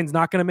know the 9's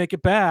not going to make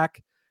it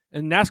back.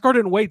 And NASCAR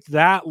didn't wait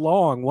that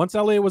long. Once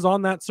Elliott was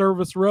on that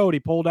service road, he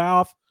pulled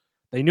off.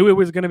 They knew it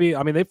was going to be,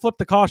 they flipped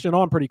the caution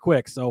on pretty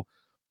quick. So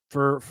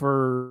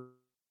for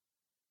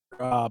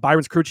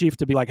Byron's crew chief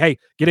to be like, hey,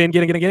 get in,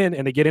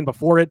 and they get in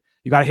before it.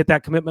 You got to hit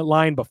that commitment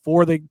line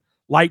before the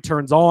light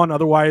turns on.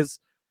 Otherwise,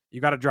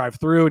 you got to drive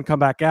through and come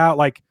back out.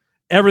 Like,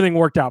 everything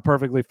worked out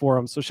perfectly for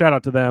them. So shout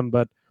out to them,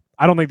 but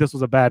I don't think this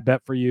was a bad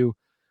bet for you.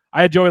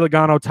 I had Joey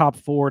Logano top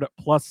Ford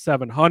plus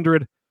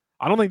 700.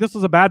 I don't think this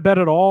was a bad bet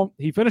at all.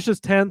 He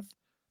finishes 10th,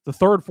 the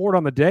third Ford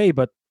on the day,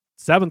 but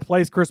 7th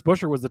place, Chris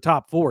Buescher was the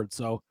top Ford.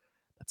 So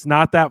it's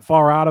not that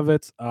far out of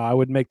it. I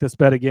would make this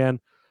bet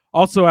again.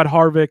 Also at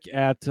Harvick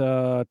at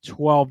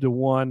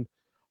 12-1.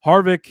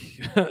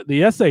 Harvick,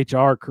 the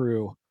SHR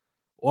crew,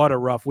 what a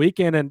rough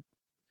weekend. And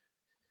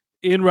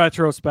in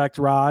retrospect,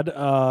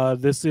 Rod,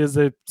 this is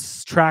a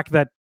track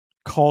that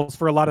calls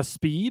for a lot of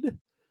speed.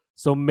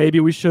 So maybe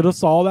we should have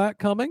saw that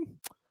coming,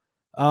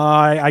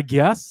 I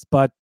guess.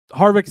 But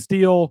Harvick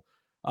Steele,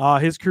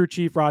 his crew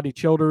chief, Rodney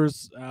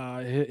Childers,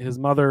 his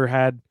mother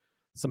had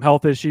some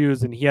health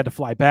issues, and he had to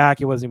fly back.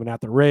 He wasn't even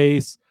at the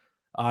race.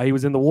 He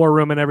was in the war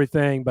room and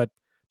everything, but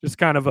just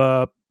kind of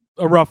a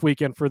rough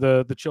weekend for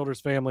the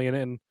Childers family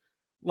and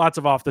lots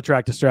of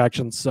off-the-track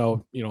distractions.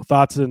 So,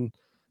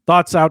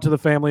 thoughts out to the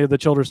family of the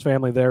Childers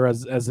family there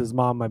as his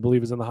mom, I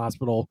believe, is in the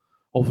hospital,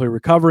 hopefully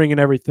recovering and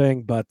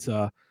everything. But,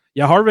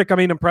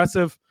 Harvick,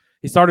 impressive.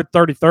 He started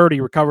 33rd.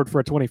 He recovered for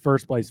a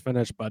 21st place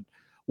finish, but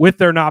with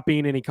there not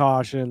being any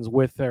cautions,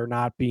 with there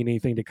not being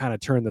anything to kind of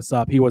turn this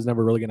up, he was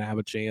never really going to have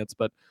a chance.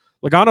 But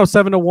Logano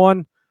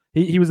 7-1,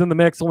 he was in the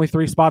mix, only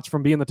 3 spots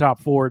from being the top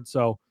Ford.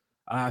 So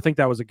I think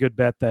that was a good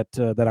bet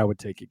that I would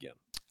take again.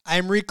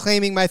 I'm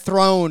reclaiming my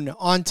throne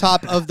on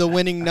top of the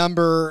winning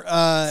number.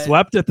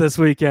 Swept it this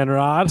weekend,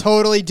 Rod.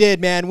 Totally did,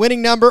 man.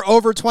 Winning number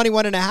over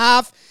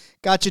 21.5.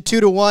 Got you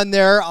 2-1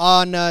 there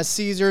on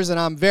Caesars, and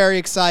I'm very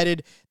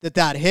excited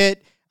that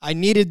hit. I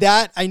needed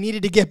that. I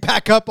needed to get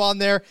back up on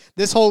there.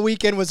 This whole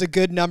weekend was a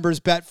good numbers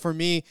bet for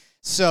me,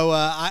 so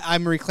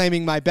I'm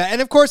reclaiming my bet.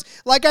 And of course,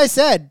 like I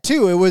said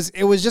too,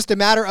 it was just a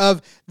matter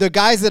of the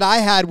guys that I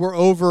had were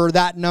over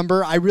that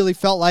number. I really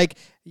felt like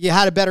you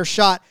had a better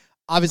shot.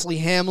 Obviously,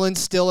 Hamlin's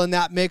still in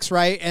that mix,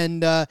 right?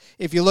 And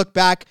if you look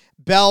back,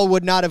 Bell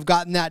would not have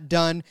gotten that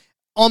done.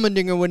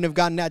 Allmendinger wouldn't have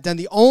gotten that done.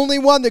 The only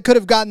one that could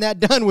have gotten that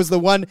done was the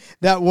one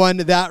that won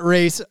that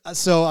race.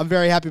 So I'm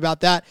very happy about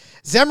that.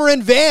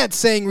 Zemmerin Vance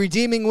saying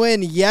redeeming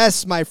win.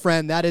 Yes, my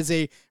friend, that is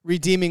a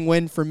redeeming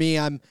win for me.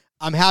 I'm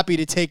happy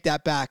to take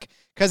that back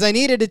because I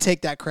needed to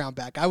take that crown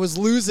back. I was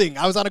losing.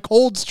 I was on a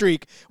cold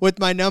streak with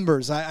my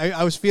numbers.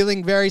 I was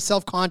feeling very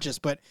self-conscious,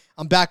 but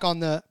I'm back on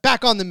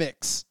the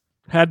mix.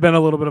 Had been a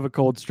little bit of a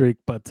cold streak,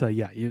 but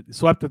you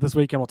swept it this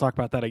weekend. We'll talk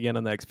about that again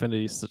in the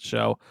Xfinity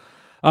show.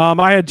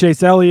 I had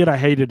Chase Elliott. I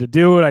hated to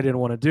do it. I didn't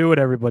want to do it.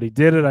 Everybody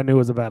did it. I knew it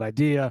was a bad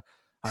idea.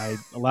 I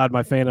allowed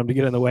my fandom to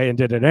get in the way and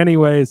did it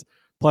anyways.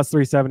 Plus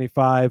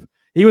 375.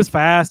 He was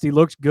fast. He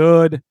looked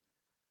good.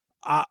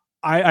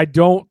 I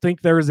don't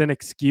think there's an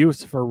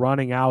excuse for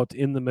running out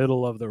in the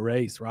middle of the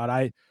race,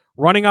 Rod.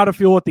 Running out of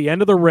fuel at the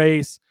end of the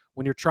race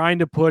when you're trying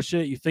to push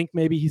it, you think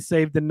maybe he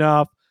saved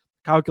enough.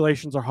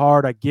 Calculations are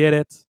hard. I get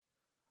it.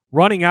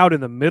 Running out in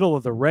the middle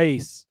of the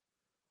race,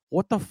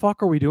 what the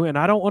fuck are we doing? And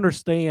I don't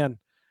understand.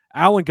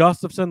 Alan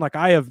Gustafson, like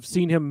I have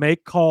seen him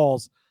make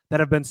calls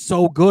that have been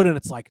so good, and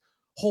it's like,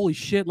 holy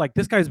shit, like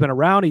this guy's been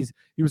around.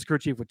 He was crew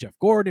chief with Jeff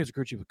Gordon, he was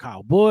crew chief with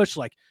Kyle Busch,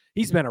 like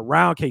he's been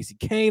around Casey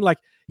Kane, like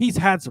he's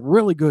had some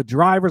really good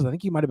drivers. I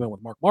think he might have been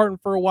with Mark Martin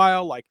for a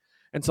while, like,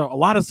 and so a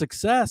lot of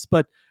success,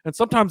 and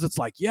sometimes it's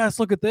like, yes,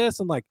 look at this,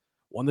 and like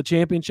won the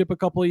championship a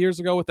couple of years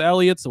ago with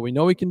Elliott, so we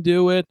know he can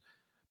do it.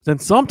 Then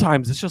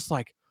sometimes it's just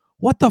like,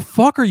 what the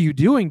fuck are you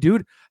doing,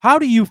 dude? How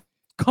do you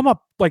come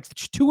up like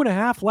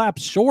 2.5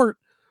 laps short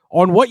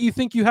on what you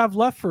think you have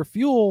left for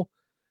fuel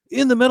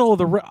in the middle of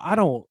the I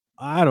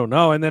don't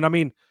know. And then,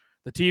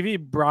 the TV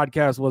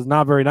broadcast was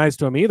not very nice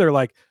to him either.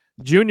 Like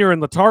Junior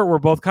and Letarte were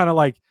both kind of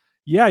like,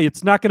 yeah,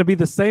 it's not going to be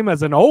the same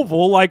as an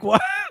oval. Like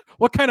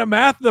what kind of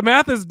math? The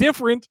math is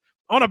different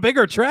on a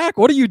bigger track.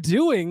 What are you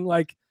doing?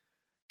 Like,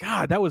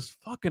 God, that was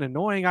fucking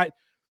annoying.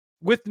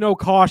 With no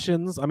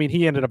cautions,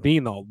 he ended up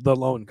being the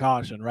lone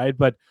caution, right?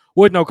 But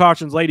with no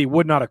cautions, Lady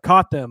would not have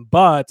caught them,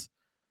 but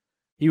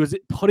he was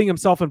putting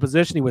himself in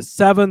position. He was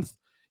 7th.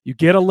 You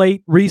get a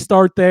late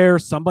restart there.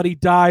 Somebody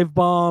dive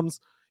bombs.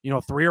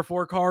 3 or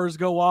 4 cars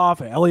go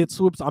off. Elliott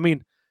swoops.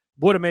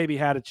 Would have maybe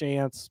had a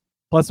chance.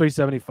 Plus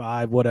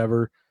 375,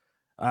 whatever.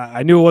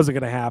 I knew it wasn't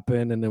going to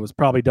happen, and it was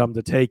probably dumb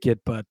to take it,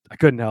 but I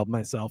couldn't help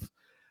myself.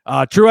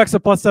 Truex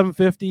at plus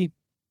 750.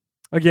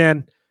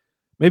 Again,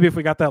 maybe if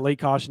we got that late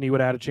caution, he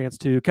would have had a chance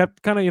to.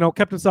 Kept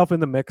himself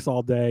in the mix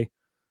all day.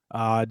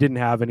 Didn't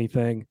have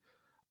anything.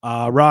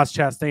 Ross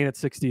Chastain at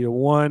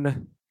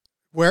 60-1.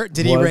 Where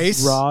did he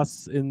race?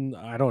 Ross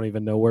I don't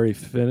even know where he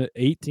finished.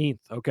 18th.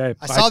 Okay.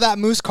 I saw that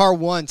Moose car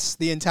once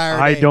the entire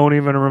day. I don't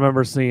even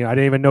remember seeing. I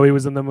didn't even know he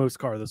was in the Moose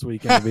car this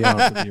weekend, to be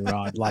honest with you,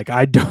 Rod. Like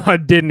I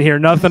didn't hear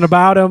nothing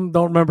about him.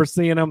 Don't remember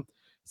seeing him.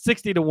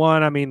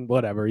 60-1.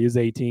 Whatever. He's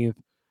 18th.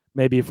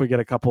 Maybe if we get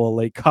a couple of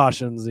late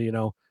cautions,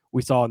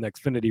 we saw in the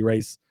Xfinity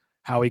race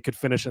how he could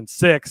finish in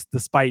 6th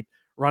despite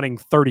running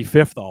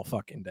 35th all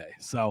fucking day.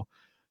 So,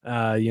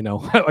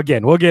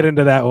 again, we'll get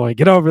into that when we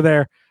get over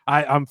there.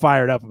 I'm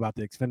fired up about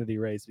the Xfinity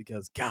race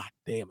because god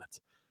damn it.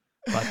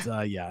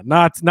 But yeah,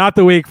 not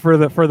the week for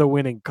the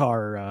winning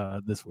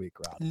car this week,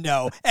 Rod.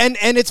 No, and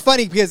it's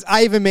funny because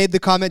I even made the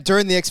comment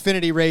during the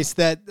Xfinity race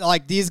that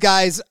like these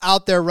guys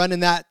out there running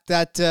that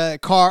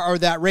car or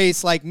that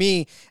race like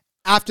me,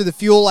 after the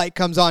fuel light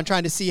comes on,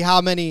 trying to see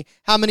how many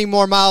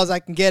more miles I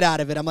can get out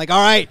of it. I'm like,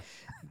 all right,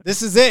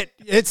 this is it.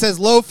 It says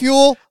low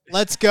fuel.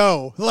 Let's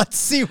go. Let's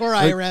see where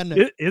I ran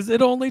it. Is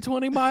it only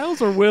 20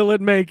 miles or will it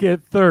make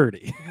it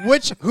 30?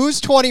 Whose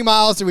 20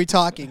 miles are we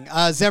talking?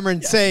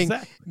 Zemran saying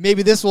exactly.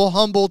 Maybe this will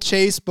humble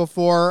Chase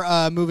before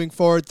moving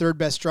forward. Third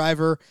best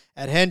driver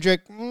at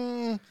Hendrick.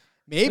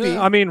 Maybe.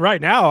 I mean,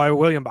 right now,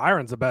 William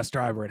Byron's the best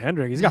driver at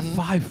Hendrick. He's got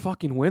 5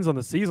 fucking wins on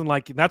the season.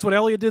 Like, that's what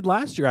Elliott did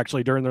last year,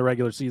 actually, during the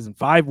regular season.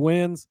 5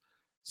 wins.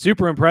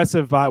 Super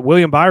impressive.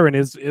 William Byron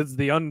is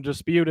the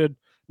undisputed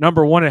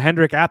number 1 at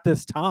Hendrick at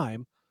this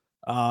time.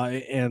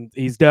 And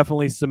he's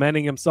definitely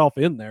cementing himself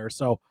in there.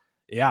 So,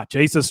 yeah,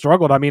 Chase has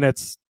struggled. I mean,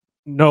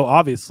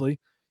 obviously,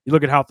 you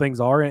look at how things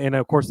are. And,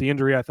 of course, the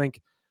injury, I think,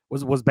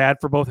 was bad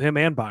for both him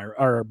and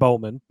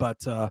Bowman. But,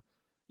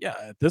 yeah,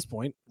 at this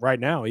point, right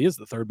now, he is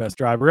the third best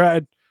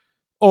driver.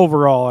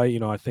 Overall,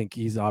 I think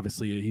he's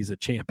a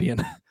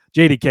champion.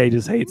 JDK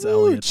just hates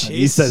Elliott.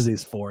 He says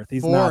he's fourth.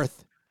 He's not.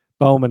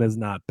 Bowman is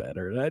not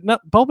better.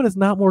 Bowman is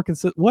not more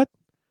consistent. What?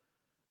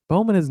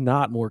 Bowman is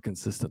not more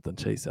consistent than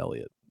Chase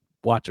Elliott.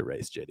 Watch a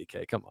race,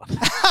 JDK. Come on.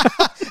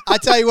 I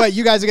tell you what,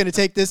 you guys are going to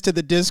take this to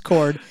the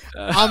Discord.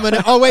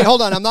 Oh, wait,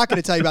 hold on. I'm not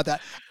going to tell you about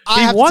that.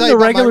 He won the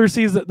regular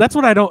season. That's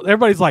what I don't.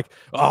 Everybody's like,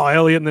 oh,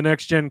 Elliott in the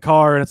next gen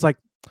car. And it's like,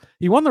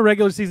 he won the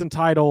regular season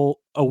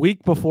title a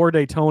week before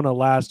Daytona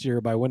last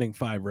year by winning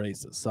 5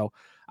 races. So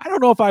I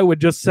don't know if I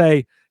would just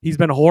say he's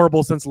been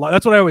horrible since.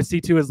 That's what I always see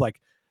too, is like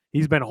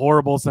he's been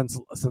horrible since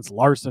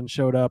Larson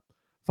showed up.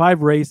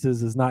 5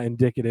 races is not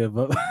indicative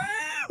of.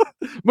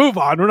 Move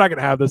on. We're not going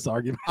to have this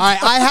argument. All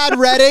right. I had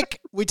Reddick.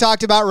 We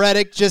talked about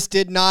Reddick. Just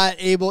he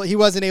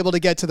wasn't able to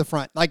get to the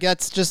front. Like,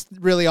 that's just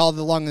really all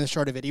the long and the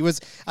short of it. He was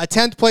a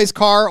 10th place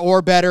car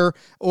or better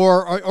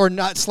or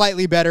not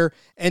slightly better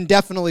and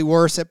definitely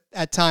worse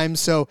at times.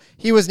 So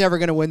he was never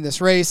going to win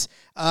this race.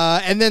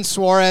 And then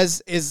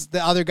Suarez is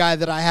the other guy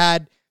that I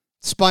had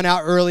spun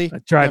out early. I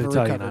tried to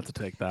tell you not to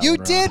take that. You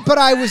did, but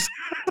I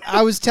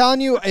was telling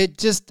you, it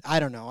just, I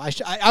don't know.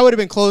 I would have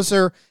been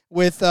closer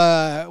with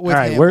all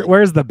right,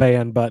 where's the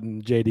ban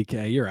button,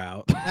 JDK? You're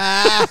out.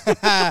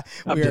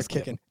 We are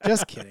kicking.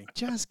 Just kidding.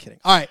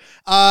 All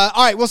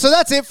right. Well, so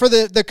that's it for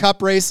the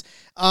Cup race.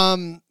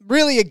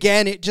 Really,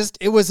 again,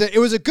 it was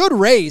a good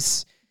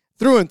race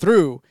through and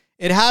through.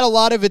 It had a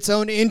lot of its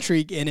own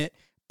intrigue in it,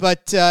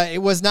 but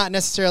it was not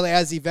necessarily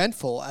as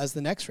eventful as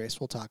the next race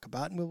we'll talk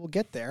about, and we will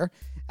get there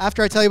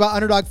after I tell you about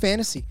Underdog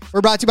Fantasy. We're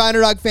brought to you by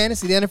Underdog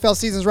Fantasy. The NFL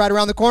season's right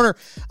around the corner.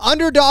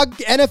 Underdog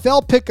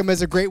NFL Pick'em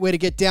is a great way to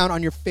get down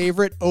on your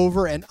favorite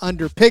over and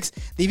under picks.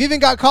 They've even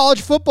got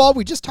college football.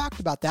 We just talked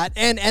about that.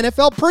 And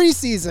NFL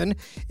preseason,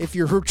 if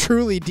you're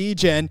truly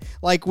D-Gen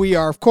like we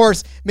are. Of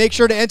course, make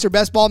sure to enter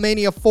Best Ball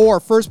Mania 4.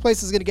 First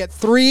place is going to get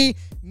 $3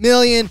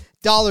 million.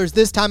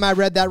 This time I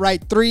read that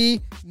right.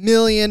 $3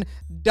 million.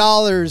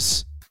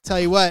 Tell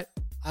you what,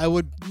 I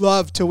would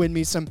love to win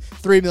me some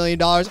 $3 million.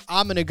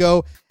 I'm going to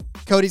go.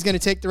 Cody's going to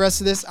take the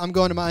rest of this. I'm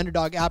going to my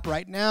Underdog app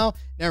right now.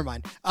 Never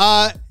mind.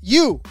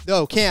 You,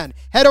 though, can.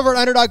 Head over to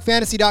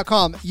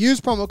UnderdogFantasy.com.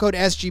 Use promo code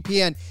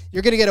SGPN.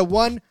 You're going to get a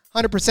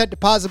 100%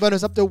 deposit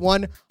bonus up to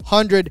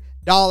 $100.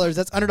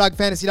 That's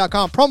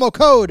UnderdogFantasy.com. Promo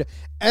code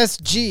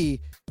SGPN.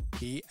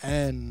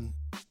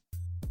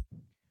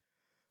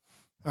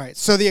 All right,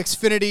 so the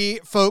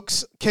Xfinity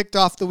folks kicked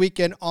off the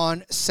weekend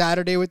on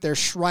Saturday with their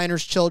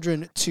Shriners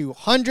Children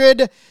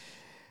 200.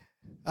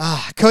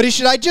 Cody,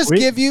 should I just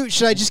give you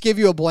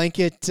a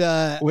blanket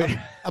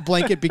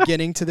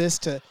beginning to this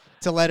to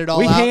let it all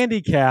out?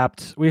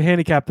 We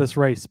handicapped this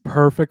race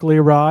perfectly,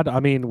 Rod. I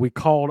mean, we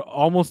called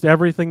almost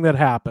everything that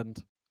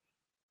happened,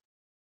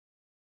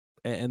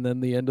 and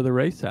then the end of the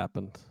race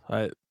happened.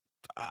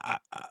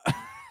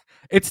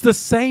 It's the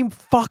same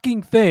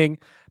fucking thing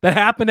that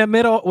happened at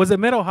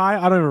Mid-Ohio?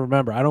 I don't even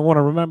remember. I don't want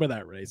to remember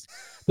that race.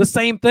 The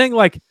same thing,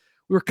 like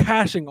we were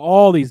cashing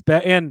all these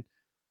bets. And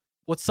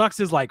what sucks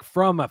is, like,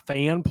 from a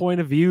fan point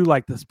of view,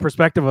 like this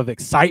perspective of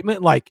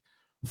excitement, like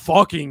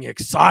fucking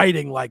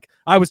exciting. Like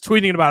I was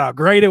tweeting about how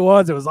great it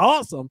was. It was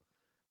awesome.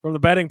 From the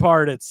betting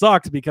part, it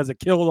sucks because it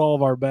killed all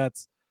of our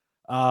bets.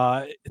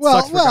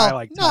 Sucks for a guy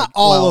like not Ted.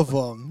 All of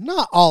them.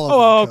 Not all of them.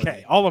 Oh,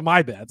 okay. All of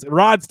my bets.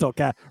 Rod still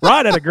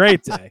Rod had a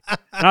great day.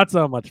 Not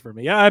so much for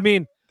me. I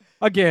mean,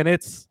 again,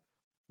 it's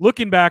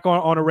looking back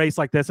on a race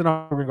like this, and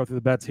I'm going to go through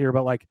the bets here,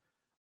 but like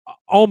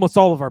almost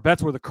all of our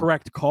bets were the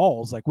correct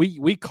calls. Like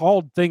we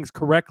called things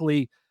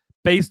correctly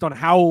based on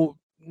how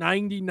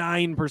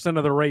 99%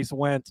 of the race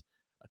went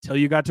until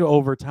you got to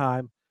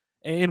overtime.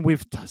 And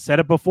we've said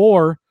it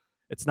before,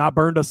 it's not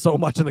burned us so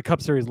much in the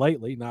Cup Series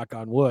lately, knock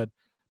on wood.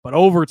 But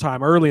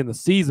overtime early in the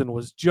season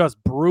was just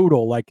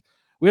brutal. Like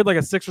we had like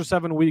a 6 or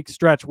 7 week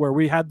stretch where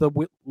we had the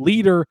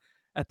leader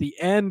at the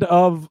end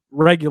of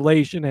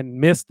regulation and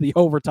missed the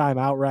overtime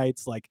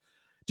outrights. Like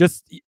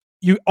just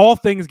all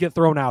things get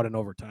thrown out in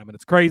overtime, and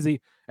it's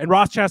crazy. And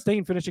Ross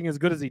Chastain finishing as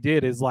good as he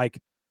did is like,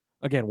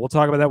 again, we'll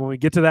talk about that when we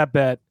get to that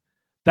bet.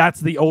 That's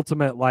the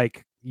ultimate,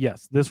 like,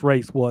 yes, this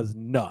race was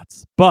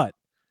nuts. But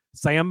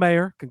Sam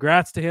Mayer,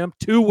 congrats to him.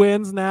 2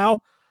 wins now.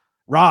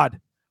 Rod,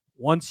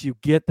 once you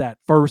get that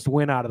first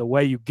win out of the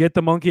way, you get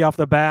the monkey off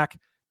the back,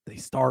 they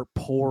start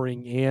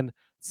pouring in.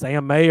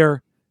 Sam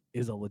Mayer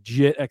is a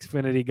legit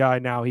Xfinity guy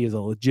now. He is a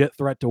legit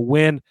threat to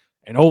win.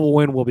 An oval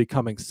win will be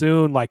coming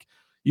soon. Like,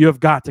 you have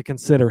got to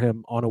consider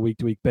him on a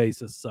week-to-week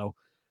basis. So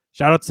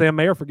shout out to Sam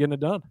Mayer for getting it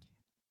done.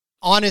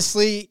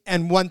 Honestly,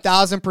 and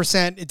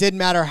 1,000%, it didn't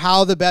matter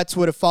how the bets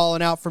would have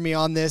fallen out for me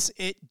on this.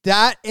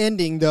 That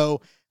ending,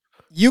 though,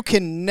 you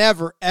can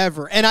never,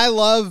 ever. And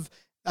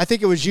I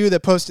think it was you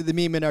that posted the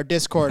meme in our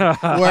Discord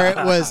where it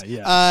was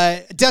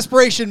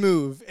desperation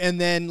move and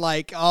then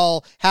like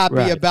all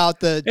happy about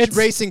the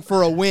racing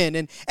for a win.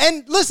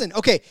 And listen,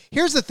 okay,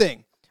 here's the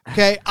thing.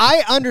 Okay,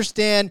 I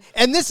understand,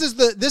 and this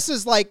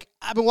is like,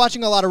 I've been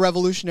watching a lot of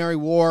Revolutionary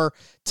War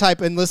type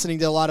and listening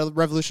to a lot of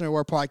Revolutionary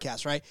War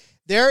podcasts, right?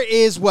 There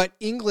is what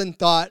England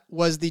thought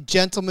was the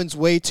gentleman's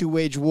way to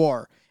wage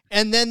war.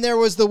 And then there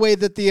was the way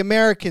that the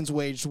Americans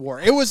waged war.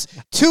 It was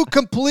 2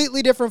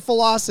 completely different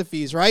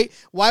philosophies, right?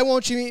 Why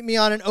won't you meet me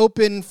on an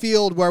open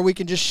field where we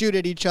can just shoot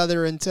at each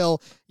other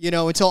until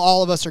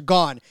all of us are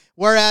gone?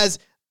 Whereas,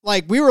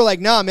 like, we were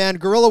like, nah, man,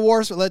 guerrilla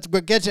wars, let's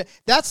get you.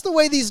 That's the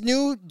way these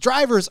new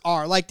drivers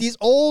are. Like, the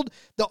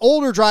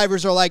older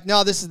drivers are like,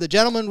 no, this is the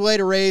gentleman's way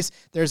to race.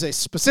 There's a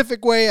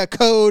specific way, a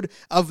code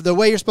of the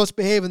way you're supposed to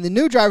behave. And the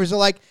new drivers are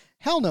like,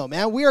 hell no,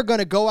 man. We are going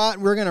to go out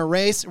and we're going to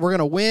race. We're going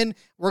to win.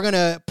 We're going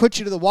to put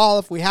you to the wall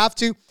if we have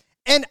to.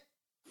 And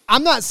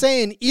I'm not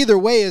saying either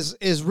way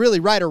is really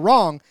right or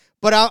wrong,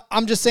 but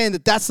I'm just saying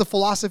that that's the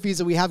philosophies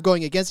that we have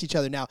going against each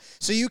other now.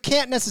 So you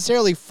can't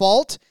necessarily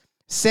fault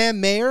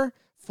Sam Mayer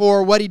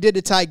for what he did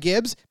to Ty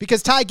Gibbs,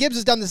 because Ty Gibbs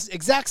has done this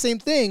exact same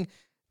thing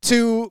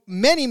to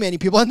many, many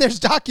people. And there's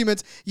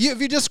documents.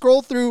 If you just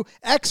scroll through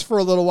X for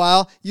a little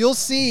while, you'll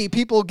see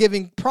people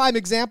giving prime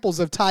examples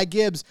of Ty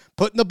Gibbs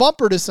putting the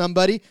bumper to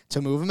somebody to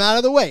move him out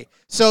of the way.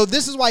 So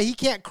this is why he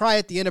can't cry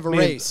at the end of a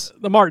race.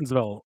 The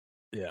Martinsville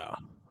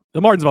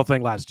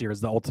thing last year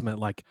is the ultimate,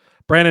 like,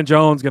 Brandon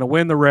Jones going to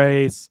win the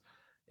race,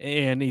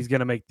 and he's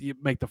going to make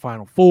the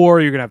Final Four.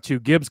 You're going to have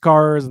 2 Gibbs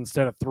cars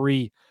instead of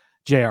 3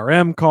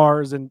 JRM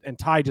cars, and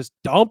Ty just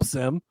dumps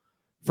him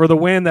for the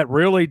win that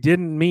really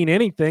didn't mean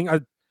anything.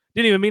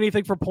 Didn't even mean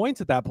anything for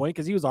points at that point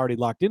because he was already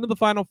locked into the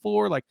Final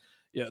Four. Like,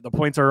 yeah, the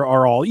points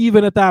are all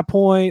even at that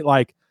point.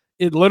 Like,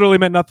 it literally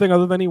meant nothing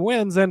other than he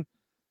wins, and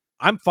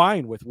I'm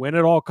fine with win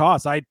at all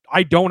costs. I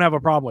don't have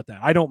a problem with that.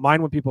 I don't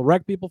mind when people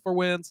wreck people for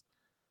wins,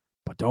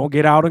 but don't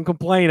get out and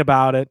complain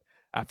about it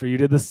after you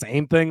did the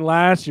same thing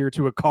last year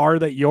to a car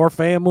that your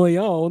family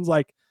owns.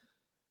 Like,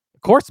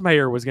 of course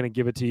Mayer was going to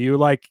give it to you.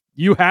 Like,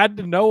 you had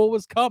to know it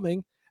was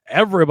coming.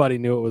 Everybody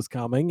knew it was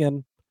coming,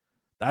 and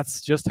that's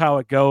just how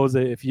it goes.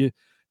 If you're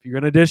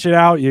going to dish it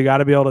out, you got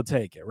to be able to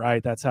take it,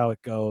 right? That's how it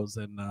goes.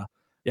 And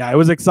it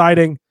was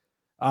exciting.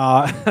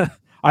 I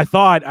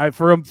thought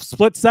for a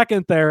split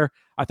second there,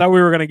 I thought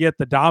we were going to get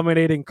the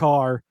dominating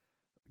car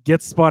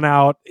get spun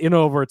out in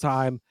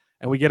overtime,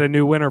 and we get a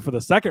new winner for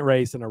the second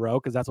race in a row,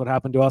 because that's what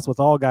happened to us with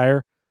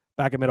Allgaier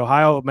back in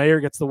Mid-Ohio. Mayer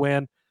gets the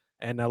win.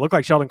 And it looked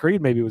like Sheldon Creed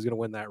maybe was going to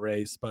win that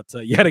race. But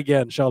yet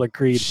again, Sheldon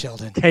Creed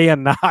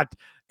cannot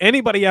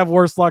anybody have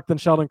worse luck than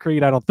Sheldon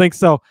Creed? I don't think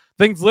so.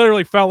 Things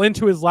literally fell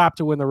into his lap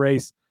to win the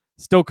race.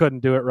 Still couldn't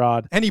do it,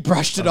 Rod. And he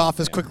brushed it off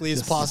as quickly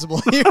as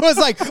possible. He was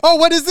like, oh,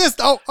 what is this?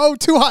 Oh,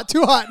 too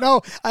hot.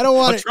 No, I don't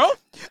want it.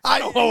 I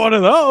don't want one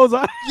of those.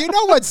 You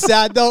know what's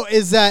sad, though,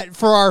 is that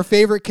for our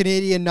favorite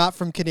Canadian, not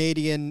from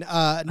Canadian,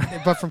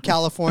 but from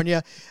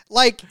California,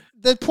 like,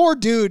 the poor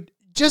dude,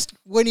 just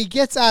when he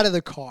gets out of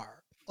the car,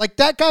 like,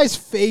 that guy's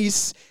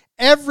face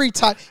every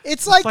time.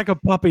 It's like a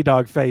puppy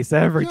dog face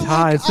every time.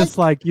 Like, it's just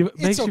like, it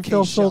makes you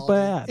feel so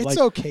bad. It's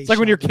okay. It's like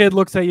when your kid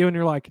looks at you and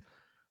you're like,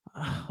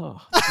 oh,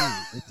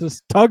 geez. It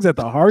just tugs at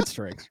the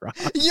heartstrings, right?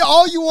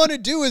 All you want to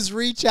do is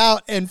reach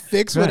out and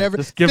fix whatever.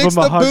 Just give fix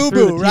him a the hug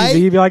boo-boo, right?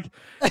 Be like,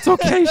 it's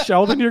okay,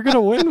 Sheldon. You're going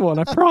to win one.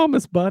 I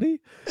promise,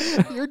 buddy.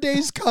 Your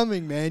day's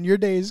coming, man. Your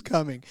day's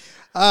coming.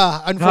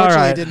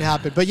 Unfortunately, it didn't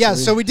happen. But yeah,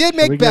 so we did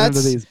make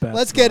bets.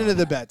 Let's get into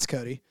the bets,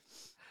 Cody.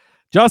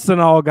 Justin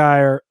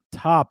Allgaier,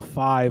 top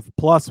 5,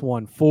 plus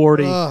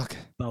 140. Ugh.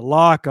 The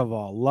lock of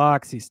all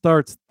locks. He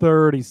starts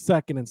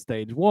 32nd in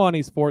stage 1.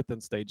 He's 4th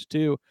in stage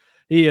 2.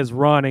 He is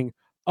running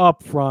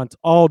up front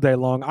all day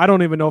long. I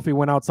don't even know if he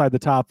went outside the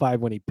top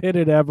 5 when he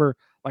pitted ever.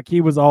 Like, he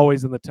was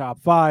always in the top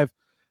 5.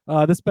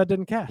 This bet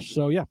didn't cash.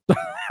 So, yeah.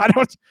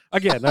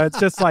 It's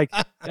just like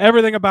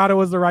everything about it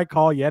was the right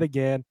call yet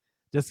again.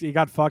 Just he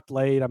got fucked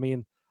late. I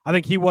mean, I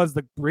think he was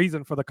the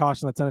reason for the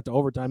caution that sent it to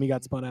overtime. He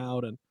got spun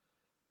out, and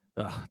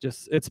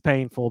it's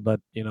painful,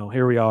 but,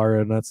 here we are,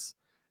 and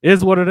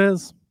is what it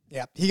is.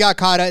 Yeah, he got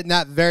caught in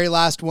that very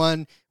last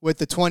one with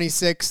the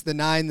 26, the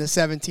 9, the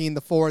 17,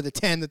 the 4, the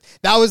 10.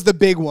 That was the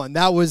big one.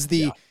 That was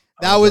the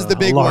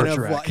big one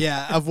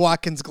of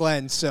Watkins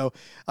Glen. So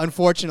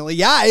unfortunately,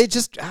 it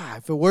just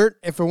if it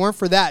weren't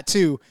for that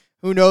too,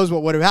 who knows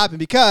what would have happened,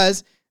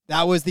 because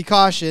that was the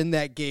caution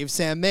that gave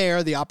Sam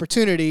Mayer the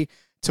opportunity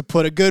to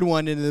put a good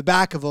one into the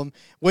back of him,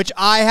 which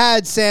I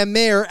had Sam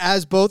Mayer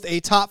as both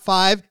a top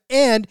 5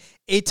 and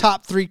a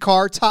top 3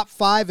 car, top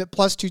 5 at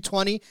plus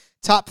 220,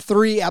 top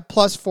 3 at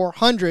plus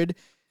 400.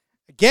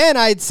 Again,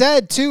 I had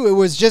said too, it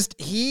was just,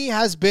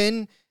 he's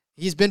been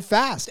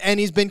fast and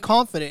he's been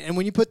confident. And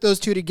when you put those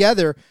two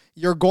together,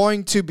 you're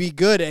going to be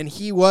good. And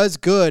he was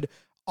good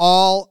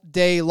all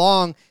day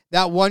long.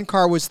 That one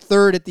car was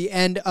third at the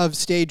end of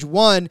stage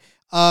 1,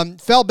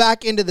 fell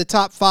back into the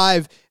top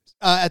 5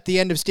 at the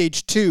end of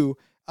stage 2.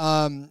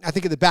 I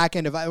think at the back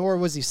end of, or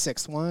was he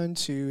 6th? 1,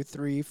 2,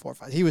 3, 4,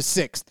 5. He was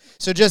 6th.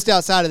 So just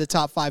outside of the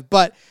top 5.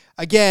 But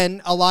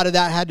again, a lot of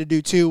that had to do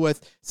too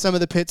with some of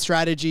the pit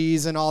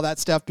strategies and all that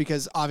stuff,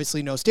 because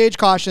obviously no stage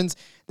cautions.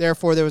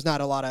 Therefore, there was not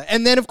a lot of,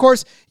 and then of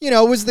course,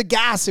 it was the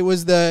gas. It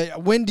was the,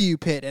 when do you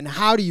pit and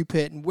how do you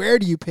pit and where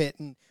do you pit?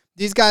 And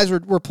these guys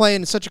were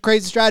playing such a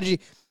crazy strategy.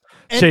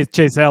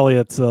 Chase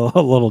Elliott's a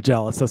little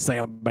jealous of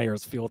Sam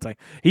Mayer's fuel tank.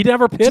 He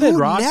never pitted,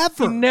 Rod.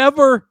 Never. He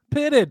never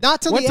pitted.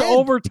 Not till Went the to end.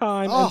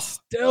 overtime and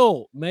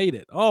still made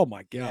it. Oh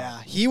my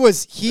God.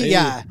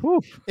 Yeah,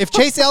 If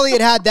Chase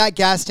Elliott had that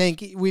gas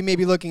tank, we may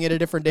be looking at a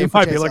different day. We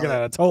might be looking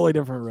at a totally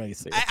different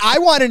race here. I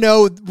want to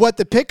know what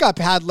the pickup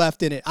had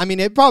left in it. I mean,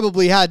 it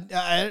probably had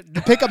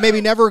the pickup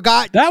maybe never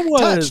got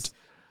touched.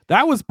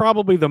 That was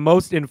probably the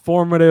most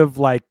informative,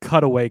 like,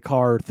 cutaway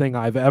car thing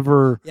I've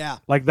ever. Yeah.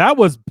 Like, that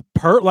was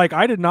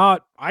I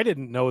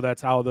didn't know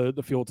that's how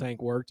the fuel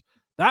tank worked.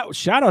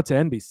 Shout out to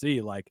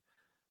NBC. Like,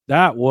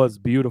 that was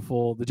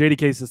beautiful. The JD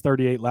Case's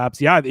 38 laps.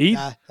 Yeah, he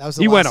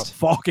went a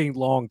fucking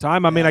long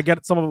time. I mean, I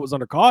get some of it was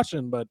under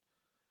caution, but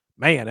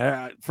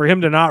man, for him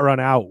to not run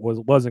out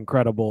was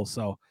incredible.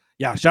 So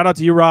yeah, shout out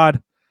to you,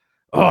 Rod.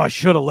 Oh, I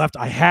should have left.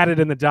 I had it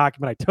in the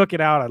document. I took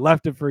it out. I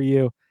left it for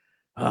you.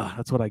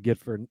 That's what I get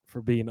for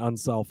being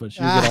unselfish.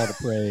 You get all the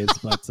praise,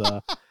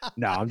 but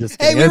no, I'm just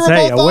kidding. Hey, we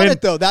were both on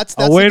it though. That's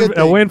a a win. good thing.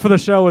 A win for the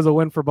show is a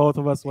win for both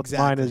of us. What's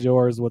mine Exactly. is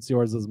yours. What's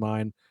yours is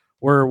mine.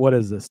 What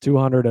is this?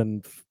 200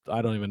 and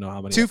I don't even know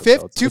how many.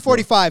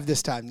 245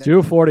 this time.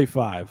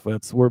 245.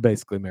 We're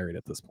basically married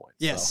at this point.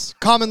 Yes, So.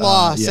 common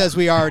law says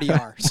we already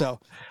are. So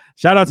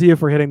Shout out to you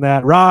for hitting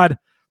that. Rod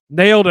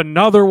nailed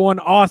another one.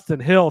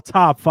 Austin Hill,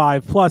 top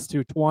 5, plus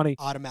 220.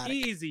 automatic.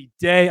 Easy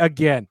day.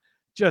 Again,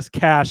 just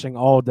cashing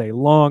all day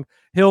long.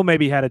 Hill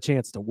maybe had a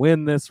chance to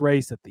win this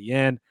race at the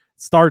end.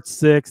 Starts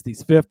 6th.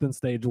 He's 5th in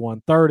stage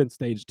 1, 3rd in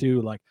stage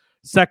 2. Like,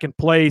 second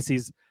place.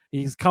 He's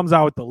comes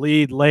out with the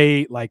lead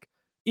late. Like,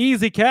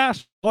 easy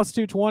cash, plus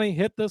 220.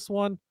 Hit this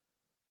one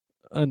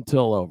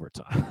until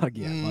overtime.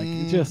 Again, like,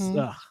 you just,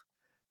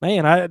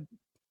 man,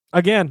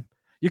 again,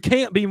 you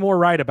can't be more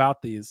right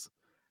about these.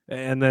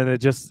 And then it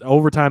just,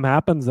 overtime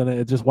happens and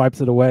it just wipes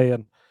it away.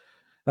 And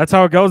that's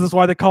how it goes. That's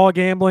why they call it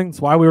gambling.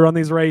 That's why we run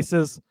these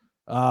races.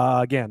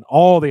 Again,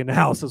 all the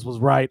analysis was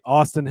right.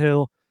 Austin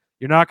Hill,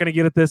 you're not going to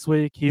get it this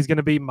week. He's going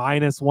to be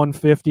minus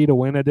 150 to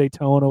win a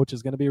Daytona, which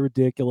is going to be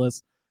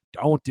ridiculous.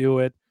 Don't do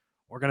it.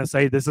 We're going to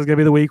say this is going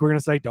to be the week. We're going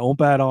to say don't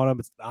bet on him.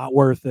 It's not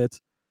worth it.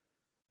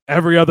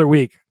 Every other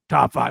week,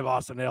 top 5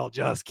 Austin Hill,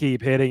 just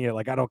keep hitting it.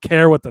 Like, I don't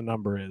care what the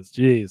number is.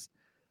 Jeez.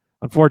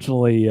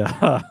 Unfortunately,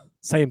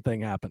 same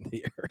thing happened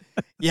here.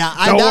 Yeah,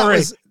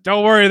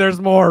 Don't worry. There's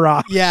more,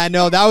 Rock. Yeah,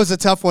 no, that was a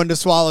tough one to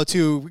swallow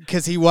too,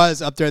 because he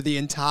was up there the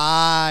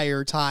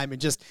entire time, and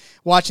just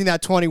watching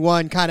that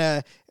 21 kind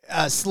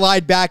of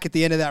slide back at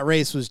the end of that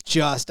race was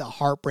just a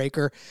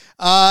heartbreaker.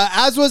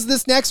 As was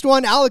this next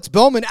one. Alex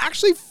Bowman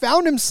actually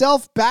found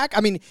himself back. I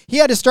mean, he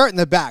had to start in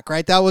the back,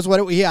 right? That was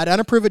what he had.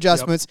 Unapproved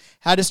adjustments,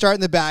 had to start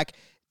in the back.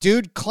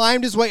 Dude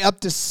climbed his way up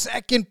to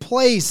second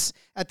place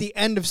at the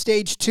end of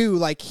stage 2.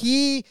 Like,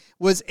 he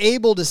was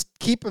able to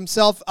keep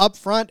himself up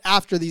front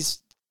after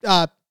these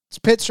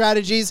pit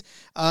strategies.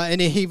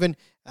 And even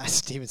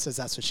Steven says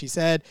that's what she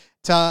said.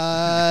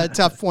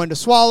 Tough one to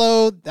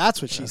swallow.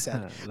 That's what she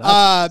said.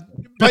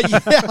 But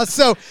yeah,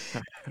 so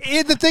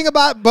the thing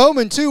about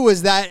Bowman too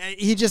was that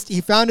he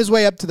found his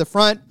way up to the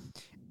front.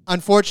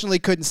 Unfortunately,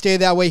 couldn't stay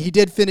that way. He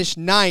did finish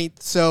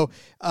 9th, so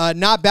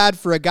not bad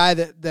for a guy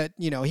that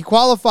he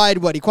qualified.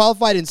 He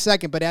qualified in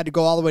 2nd, but had to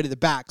go all the way to the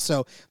back.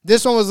 So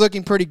this one was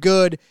looking pretty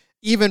good,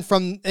 even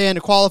from the end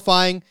of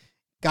qualifying.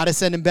 Got to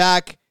send him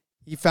back.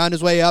 He found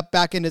his way up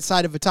back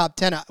inside of a top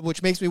 10,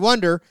 which makes me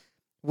wonder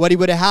what he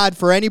would have had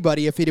for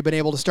anybody if he'd have been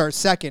able to start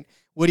 2nd.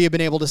 Would he have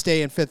been able to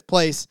stay in 5th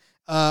place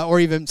or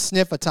even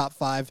sniff a top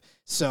 5?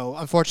 So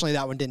unfortunately,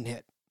 that one didn't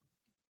hit.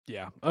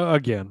 Yeah,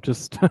 again,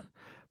 just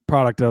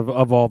product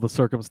of all the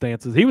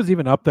circumstances. He was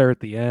even up there at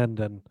the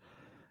end and,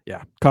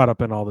 yeah, caught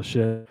up in all the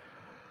shit.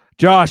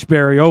 Josh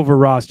Berry over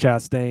Ross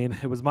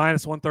Chastain. It was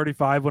minus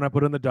 135 when I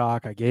put in the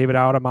dock. I gave it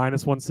out at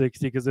minus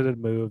 160 because it had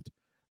moved.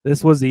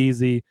 This was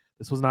easy.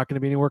 This was not going to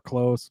be anywhere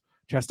close.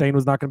 Chastain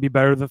was not going to be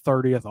better than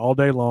 30th all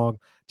day long.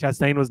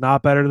 Chastain was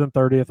not better than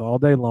 30th all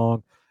day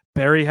long.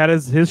 Berry had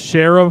his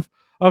share of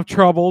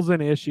troubles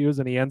and issues,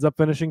 and he ends up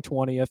finishing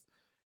 20th.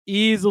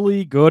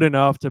 Easily good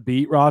enough to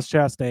beat Ross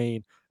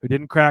Chastain, who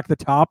didn't crack the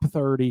top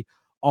 30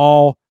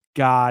 all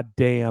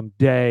goddamn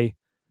day.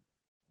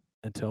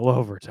 until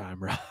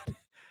overtime, Rod.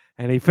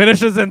 And he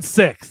finishes in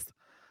 6th.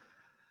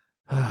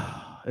 He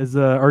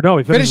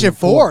finished in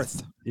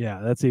 4th.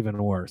 Yeah, that's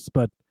even worse.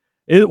 But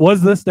it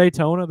was this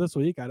Daytona this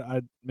week.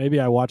 Maybe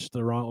I watched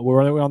the wrong.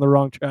 Were we on the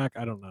wrong track?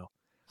 I don't know.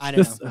 I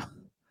don't know.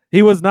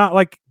 He was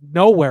not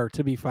nowhere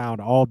to be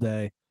found all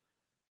day.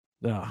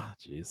 Oh,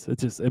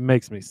 jeez. It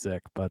makes me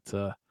sick. But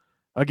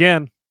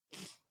again,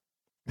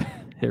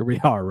 here we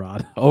are,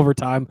 Rod.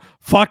 Overtime.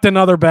 Fucked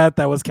another bet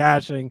that was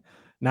cashing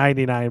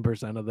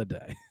 99% of the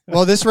day.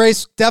 Well, this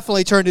race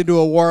definitely turned into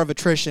a war of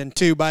attrition,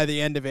 too, by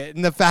the end of it.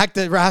 And the fact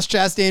that Ross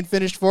Chastain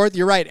finished 4th,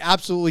 you're right,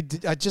 absolutely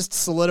just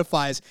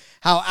solidifies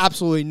how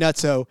absolutely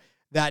nutso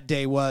that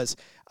day was.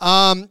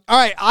 All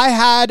right, I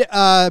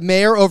had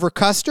Mayer over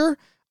Custer.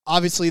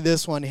 Obviously,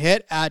 this one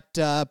hit at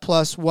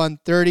plus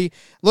 130.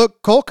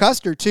 Look, Cole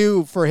Custer,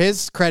 too, for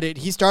his credit,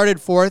 he started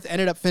 4th,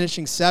 ended up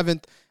finishing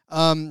 7th.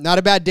 Not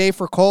a bad day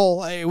for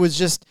Cole. It was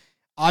just,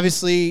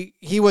 obviously,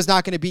 he was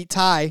not going to beat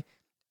Ty.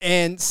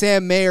 And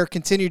Sam Mayer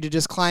continued to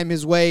just climb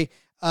his way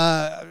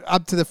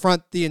up to the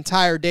front the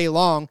entire day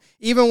long.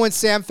 Even when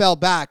Sam fell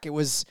back, it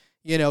was,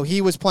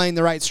 he was playing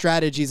the right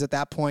strategies at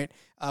that point.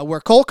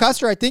 Where Cole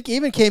Custer, I think,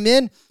 even came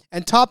in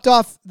and topped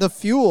off the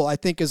fuel, I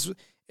think is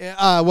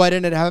what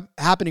ended up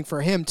happening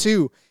for him,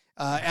 too,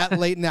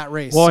 late in that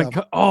race.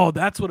 Well,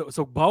 that's what it was.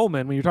 So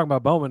Bowman, when you're talking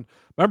about Bowman,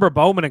 remember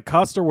Bowman and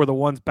Custer were the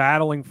ones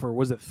battling for,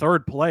 was it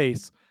 3rd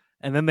place?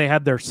 And then they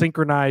had their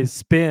synchronized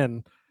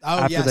spin.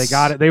 After they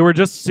got it, they were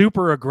just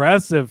super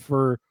aggressive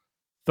for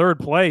 3rd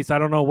place. I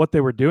don't know what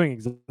they were doing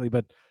exactly,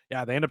 but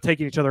yeah, they end up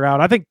taking each other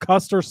out. I think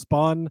Custer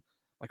spun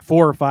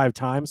 4 or 5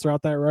 times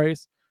throughout that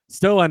race.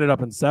 Still ended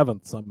up in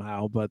 7th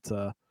somehow, but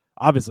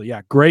obviously,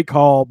 yeah, great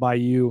call by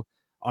you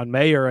on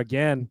Mayer.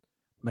 Again,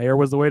 Mayer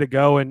was the way to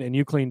go, and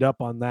you cleaned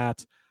up on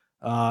that.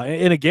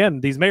 And again,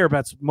 these Mayer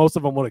bets, most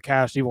of them would have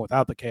cashed even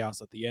without the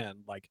chaos at the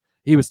end.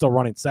 He was still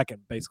running 2nd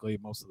basically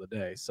most of the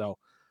day. So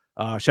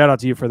shout out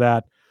to you for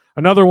that.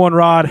 Another one,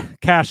 Rod,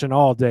 cashing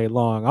all day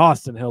long.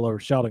 Austin Hill over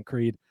Sheldon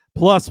Creed,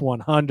 plus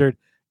 100.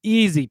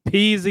 Easy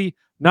peasy.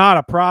 Not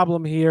a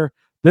problem here.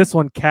 This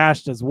one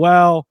cashed as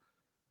well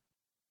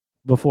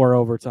before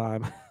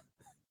overtime.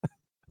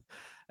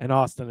 And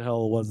Austin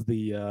Hill was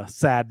the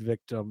sad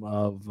victim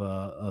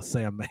of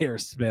Sam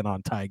Mayer's spin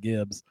on Ty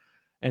Gibbs.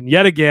 And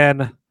yet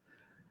again,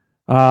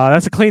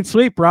 that's a clean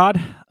sweep, Rod.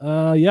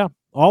 Yeah,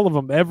 all of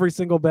them. Every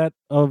single bet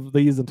of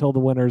these until the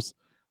winners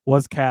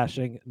was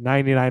cashing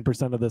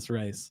 99% of this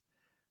race,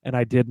 and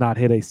I did not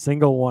hit a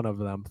single one of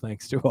them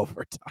thanks to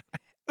overtime.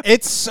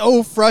 It's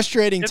so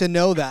frustrating to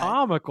know that.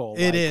 Comical.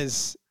 It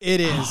is.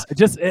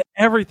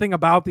 Everything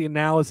about the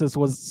analysis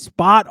was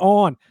spot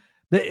on.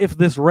 If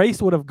this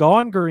race would have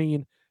gone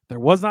green, there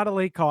was not a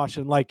late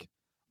caution.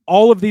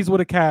 All of these would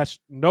have cashed,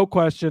 no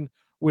question.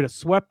 We'd have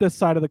swept this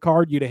side of the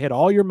card. You'd have hit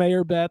all your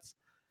Mayer bets,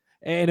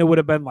 and it would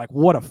have been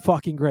what a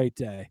fucking great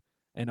day.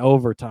 And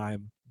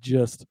overtime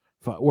just.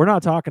 We're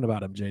not talking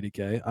about him,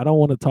 JDK. I don't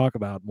want to talk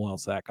about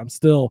Moelsack. I'm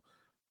still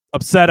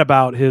upset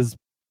about his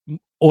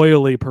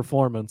oily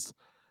performance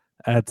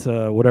at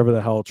whatever the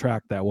hell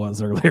track that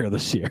was earlier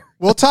this year.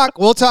 We'll talk.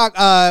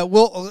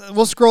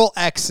 We'll scroll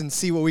X and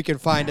see what we can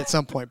find at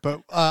some point.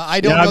 But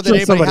I don't know that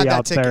anybody had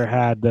that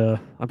ticket.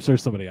 I'm sure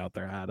somebody out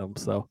there had him.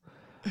 So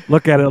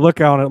look at it. Look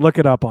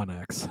it up on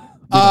X.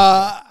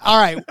 All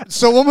right,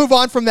 so we'll move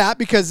on from that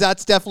because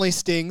that's definitely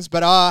stings.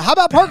 But how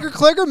about Parker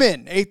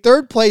Kligerman? A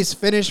 3rd place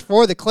finish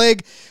for the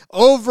Klig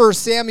over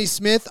Sammy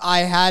Smith.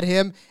 I had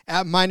him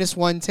at minus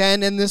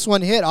 110, and this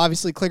one hit.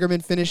 Obviously,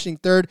 Kligerman finishing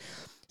 3rd.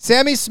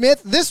 Sammy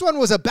Smith, this one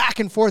was a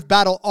back-and-forth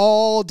battle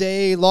all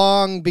day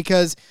long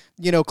because,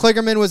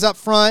 Kligerman was up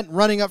front,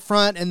 running up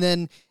front, and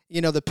then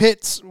the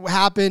pits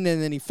happened,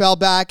 and then he fell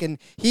back, and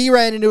he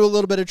ran into a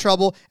little bit of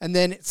trouble. And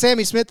then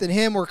Sammy Smith and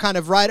him were kind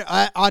of right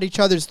at each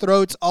other's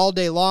throats all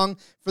day long.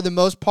 For the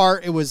most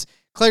part, it was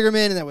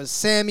Kligerman, and that was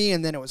Sammy,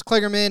 and then it was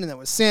Kligerman, and that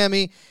was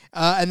Sammy.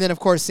 And then, of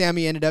course,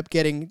 Sammy ended up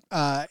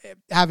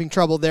having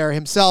trouble there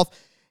himself.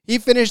 He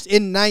finished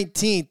in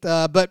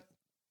 19th, but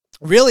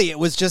really it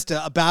was just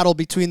a battle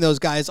between those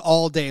guys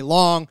all day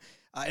long.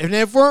 And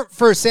if it weren't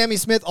for Sammy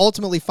Smith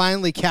ultimately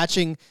finally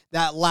catching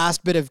that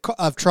last bit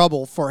of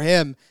trouble for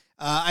him,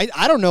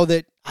 I don't know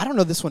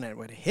this one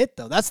would hit,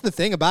 though. That's the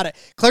thing about it.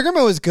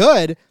 Kligerman was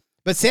good,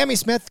 but Sammy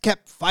Smith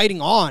kept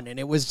fighting on, and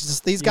it was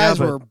just these guys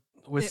were...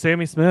 With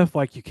Sammy Smith,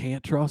 you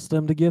can't trust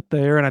him to get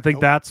there, and I think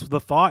that's the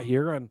thought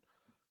here, and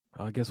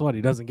guess what?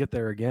 He doesn't get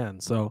there again.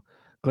 So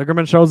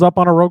Kligerman shows up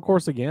on a road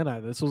course again.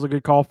 This was a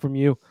good call from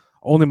you.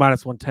 Only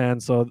minus 110,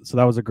 so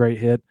that was a great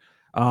hit.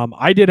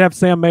 I did have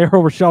Sam Mayer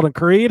over Sheldon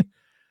Creed.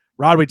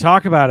 Rod, we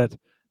talk about it.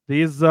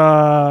 These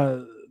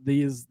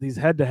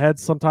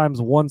head-to-heads,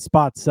 sometimes one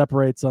spot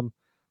separates them.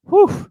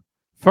 Whew.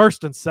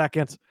 1st and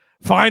 2nd.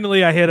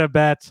 Finally, I hit a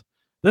bet.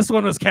 This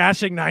one was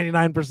cashing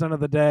 99% of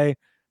the day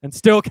and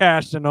still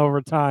cashed in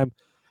overtime.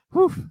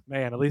 Whew.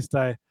 Man, at least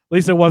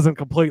it wasn't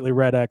completely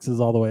red X's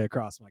all the way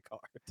across my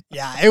card.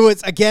 Yeah, it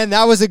was, again,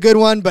 that was a good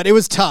one, but it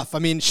was tough. I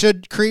mean,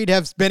 should Creed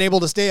have been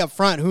able to stay up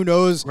front, who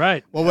knows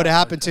what would have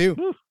happened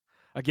too.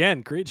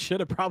 Again, Creed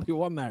should have probably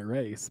won that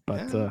race,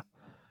 but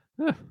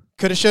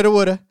Coulda, shoulda,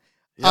 woulda.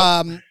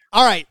 Yep.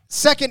 All right.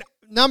 Second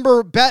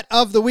number bet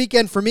of the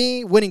weekend for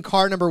me. Winning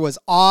car number was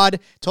odd.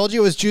 Told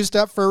you it was juiced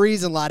up for a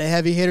reason. A lot of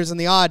heavy hitters in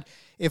the odd.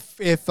 If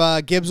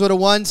Gibbs would have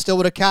won, still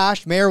would have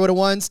cashed. Mayer would have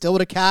won, still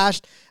would have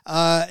cashed.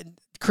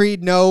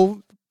 Creed,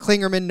 no.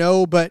 Klingerman,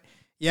 no. But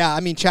yeah, I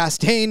mean,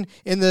 Chastain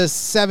in the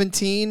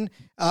 17.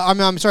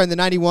 I'm sorry, in the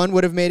 91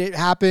 would have made it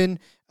happen.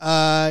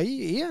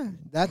 Yeah,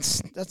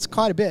 that's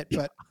quite a bit.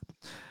 But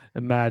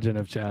imagine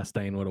if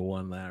Chastain would have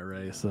won that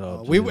race.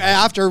 So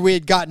after we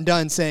had gotten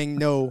done saying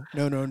no.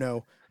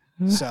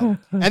 So,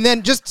 and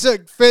then just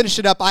to finish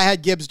it up, I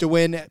had Gibbs to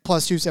win at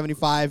plus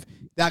 275.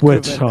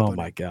 Oh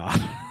my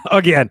God.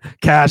 Again,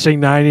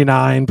 cashing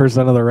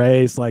 99% of the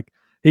race. Like,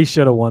 he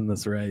should have won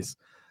this race.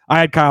 I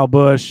had Kyle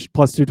Busch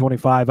plus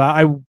 225.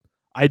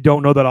 I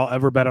don't know that I'll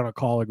ever bet on a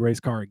Kaulig race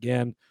car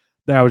again.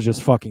 That was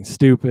just fucking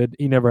stupid.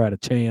 He never had a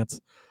chance.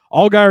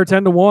 Allgaier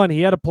 10-1.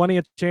 He had plenty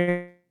of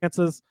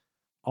chances.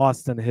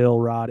 Austin Hill,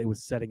 Rod, it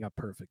was setting up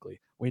perfectly.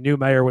 We knew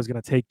Mayer was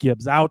going to take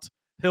Gibbs out.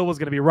 Hill was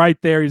going to be right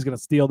there. He's going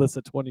to steal this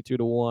at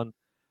 22-1.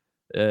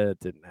 It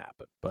didn't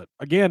happen. But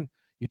again,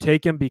 you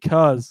take him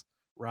because,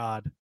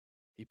 Rod,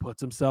 he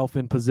puts himself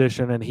in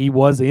position, and he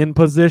was in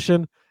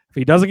position. If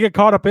he doesn't get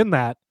caught up in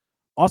that,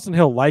 Austin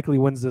Hill likely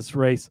wins this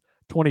race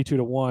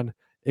 22-1.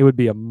 It would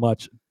be a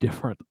much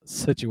different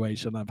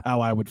situation of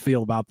how I would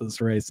feel about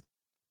this race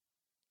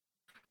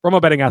from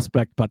a betting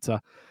aspect, but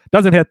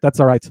doesn't hit. That's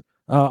all right.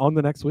 On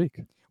the next week.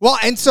 Well,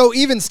 and so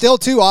even still,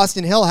 too,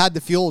 Austin Hill had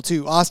the fuel,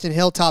 too. Austin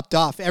Hill topped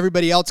off.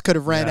 Everybody else could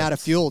have ran out of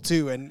fuel,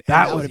 too. And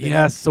that was,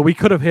 yes. So we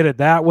could have hit it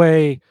that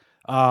way.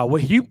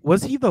 Was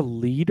he the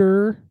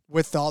leader?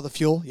 With all the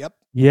fuel, yep.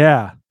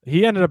 Yeah.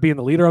 He ended up being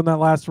the leader on that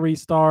last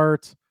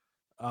restart,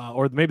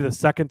 or maybe the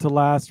second to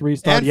last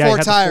restart. And he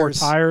had tires.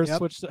 The 4 tires,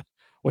 yep.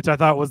 which I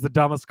thought was the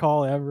dumbest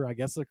call ever. I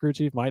guess the crew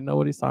chief might know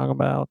what he's talking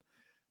about.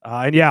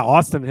 And yeah,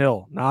 Austin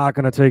Hill, not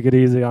going to take it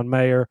easy on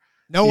Mayer.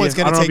 No one's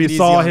going to take it easy.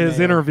 I don't know if you saw on his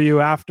Mayer. Interview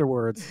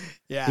afterwards.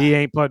 Yeah. He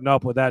ain't putting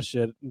up with that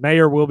shit.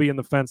 Mayer will be in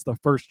the fence the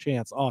first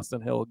chance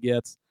Austin Hill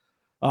gets.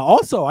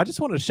 Also, I just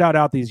want to shout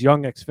out these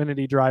young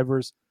Xfinity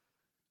drivers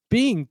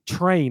being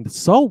trained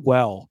so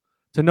well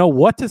to know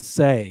what to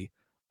say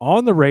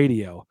on the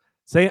radio.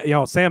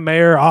 Sam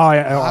Mayer,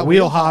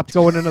 wheel hopped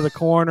going into the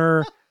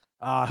corner.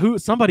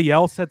 Somebody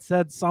else had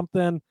said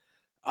something.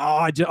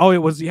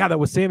 That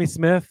was Sammy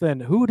Smith.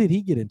 And who did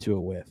he get into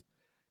it with?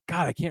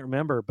 God, I can't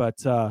remember, but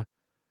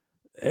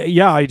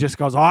he just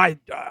goes, I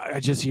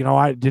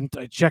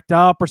checked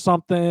up or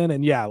something.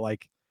 And yeah,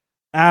 like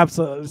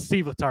absolutely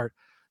Steve Letarte.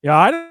 Yeah,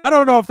 I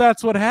don't know if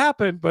that's what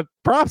happened, but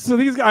props to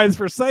these guys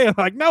for saying,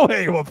 like, no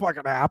way it will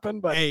fucking happen.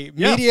 But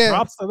media,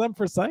 props to them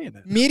for saying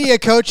it. Media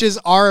coaches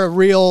are a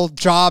real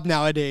job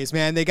nowadays,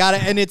 man. They got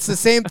it, and it's the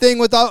same thing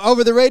with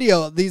over the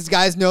radio. These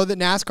guys know that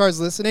NASCAR is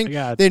listening.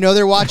 Yeah. They know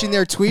they're watching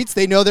their tweets.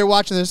 They know they're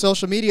watching their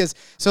social medias.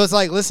 So it's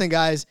like, listen,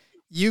 guys,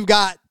 you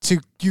got to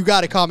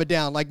calm it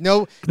down. Like,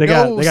 they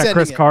got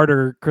Chris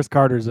Carter. Chris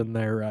Carter's in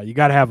there. You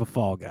got to have a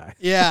fall guy.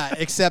 Yeah,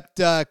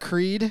 except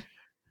Creed.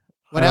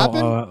 What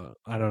happened?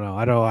 I don't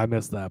know. I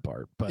missed that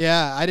part. But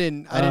yeah, I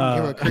didn't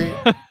hear what Creed.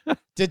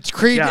 Did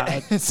Creed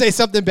say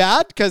something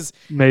bad? Because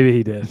maybe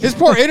he did. His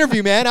poor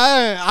interview, man.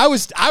 I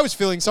was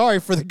feeling sorry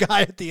for the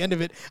guy at the end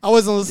of it. I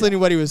wasn't listening to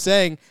what he was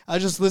saying. I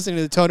was just listening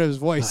to the tone of his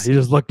voice. He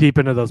just looked deep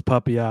into those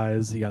puppy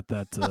eyes. He got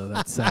that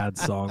that sad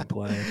song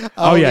playing.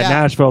 Yeah,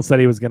 Nashville said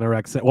he was going to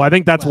wreck. Well, I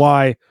think that's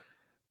why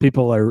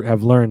people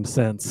have learned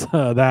since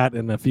that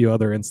and a few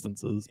other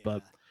instances.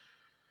 But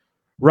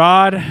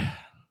Rod.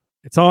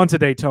 It's on to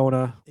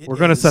Daytona. We're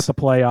going to set the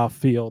playoff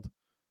field.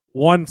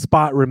 One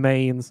spot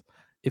remains.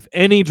 If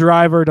any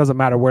driver, doesn't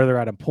matter where they're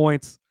at in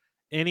points,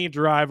 any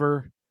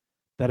driver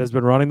that has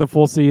been running the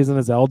full season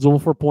is eligible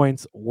for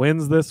points,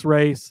 wins this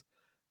race,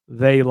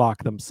 they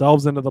lock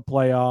themselves into the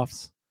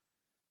playoffs.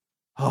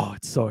 Oh,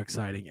 it's so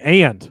exciting.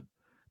 And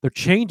they're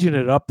changing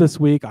it up this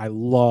week. I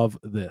love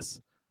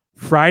this.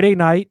 Friday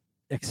night,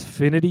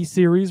 Xfinity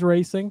Series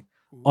racing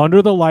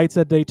under the lights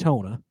at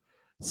Daytona.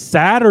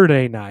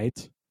 Saturday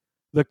night,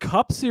 the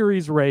Cup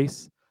Series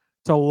race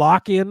to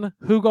lock in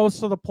who goes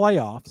to the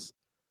playoffs.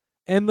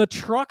 And the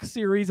Truck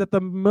Series at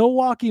the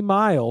Milwaukee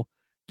Mile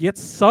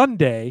gets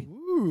Sunday.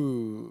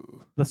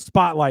 Ooh. The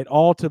spotlight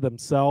all to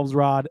themselves,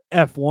 Rod.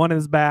 F1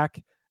 is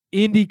back.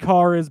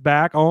 IndyCar is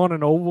back on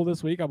an oval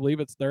this week. I believe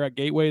they're at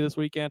Gateway this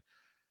weekend.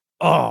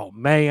 Oh,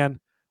 man.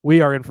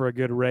 We are in for a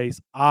good race.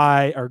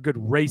 Good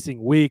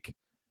racing week.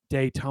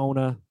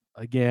 Daytona,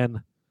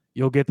 again.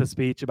 You'll get the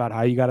speech about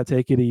how you got to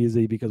take it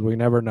easy because we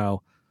never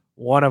know.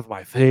 One of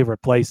my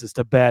favorite places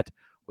to bet.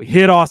 We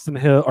hit Austin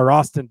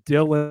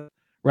Dillon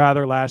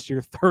last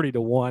year,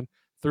 30-1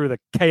 through the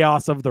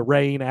chaos of the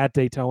rain at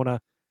Daytona.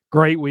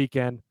 Great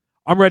weekend.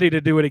 I'm ready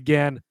to do it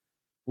again.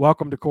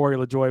 Welcome to Corey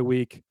LaJoie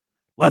week.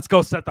 Let's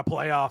go set the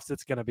playoffs.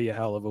 It's going to be a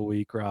hell of a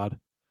week, Rod.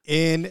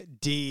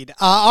 Indeed.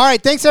 All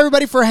right. Thanks,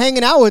 everybody, for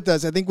hanging out with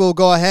us. I think we'll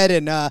go ahead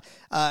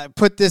and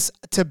put this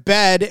to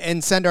bed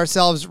and send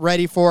ourselves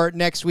ready for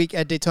next week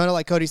at Daytona.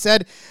 Like Cody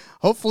said,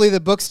 hopefully the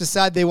books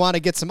decide they want to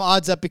get some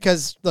odds up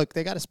because, look,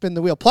 they got to spin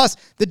the wheel. Plus,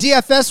 the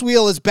DFS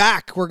wheel is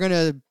back. We're going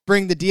to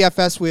bring the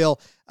DFS wheel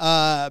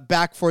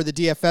back for the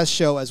DFS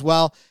show as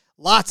well.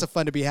 Lots of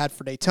fun to be had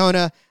for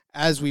Daytona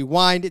as we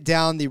wind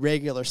down the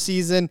regular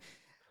season.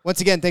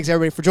 Once again, thanks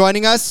everybody for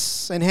joining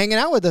us and hanging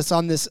out with us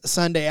on this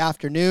Sunday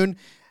afternoon.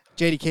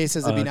 JDK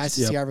says it'd be nice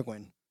to see Harvick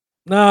win.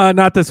 No,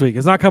 not this week.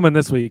 It's not coming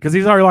this week because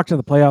he's already locked in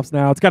the playoffs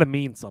now. It's got to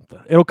mean something.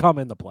 It'll come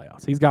in the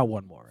playoffs. He's got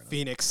one more.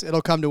 Phoenix.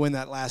 It'll come to win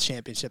that last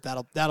championship.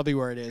 That'll be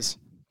where it is.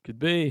 Could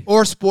be.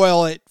 Or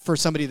spoil it for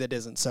somebody that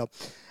isn't. So,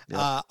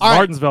 all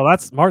Martinsville.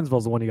 Right.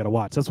 Martinsville's the one you got to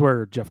watch. That's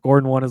where Jeff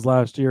Gordon won his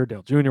last year.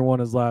 Dale Jr. won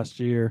his last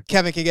year.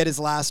 Kevin can get his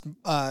last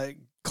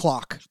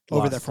clock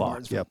over there for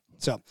Martinsville. Yep.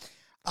 So,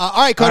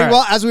 all right, Cody. All right.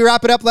 Well, as we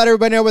wrap it up, let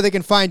everybody know where they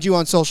can find you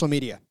on social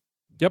media.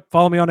 Yep.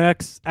 Follow me on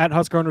X at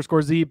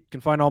Husker_Z. You can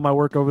find all my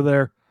work over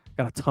there.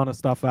 Got a ton of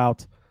stuff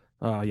out.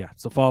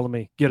 So follow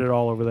me. Get it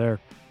all over there.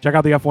 Check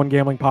out the F1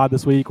 Gambling Pod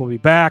this week. We'll be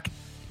back.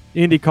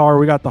 IndyCar.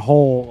 We got the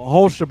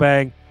whole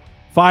shebang.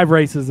 5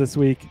 races this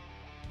week.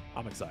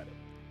 I'm excited.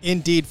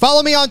 Indeed.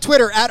 Follow me on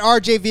Twitter at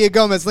RJ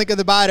Villagomez. Link in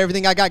the bio to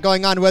everything I got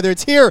going on, whether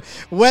it's here,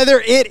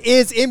 whether it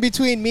is in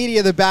between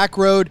media, the back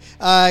road.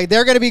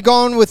 They're going to be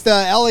going with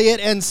Elliot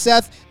and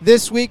Seth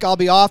this week. I'll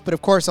be off, but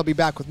of course I'll be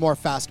back with more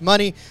Fast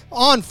Money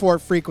on for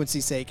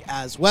frequency's sake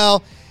as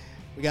well.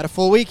 We got a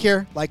full week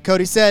here. Like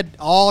Cody said,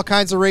 all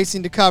kinds of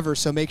racing to cover,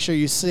 so make sure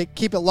you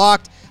keep it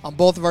locked on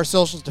both of our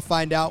socials to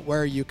find out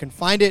where you can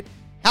find it.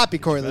 Happy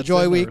Corey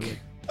LaJoy week.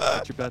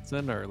 Get your bets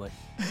in early.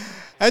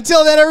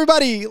 Until then,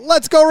 everybody,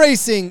 let's go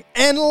racing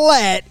and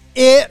let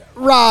it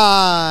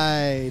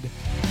ride.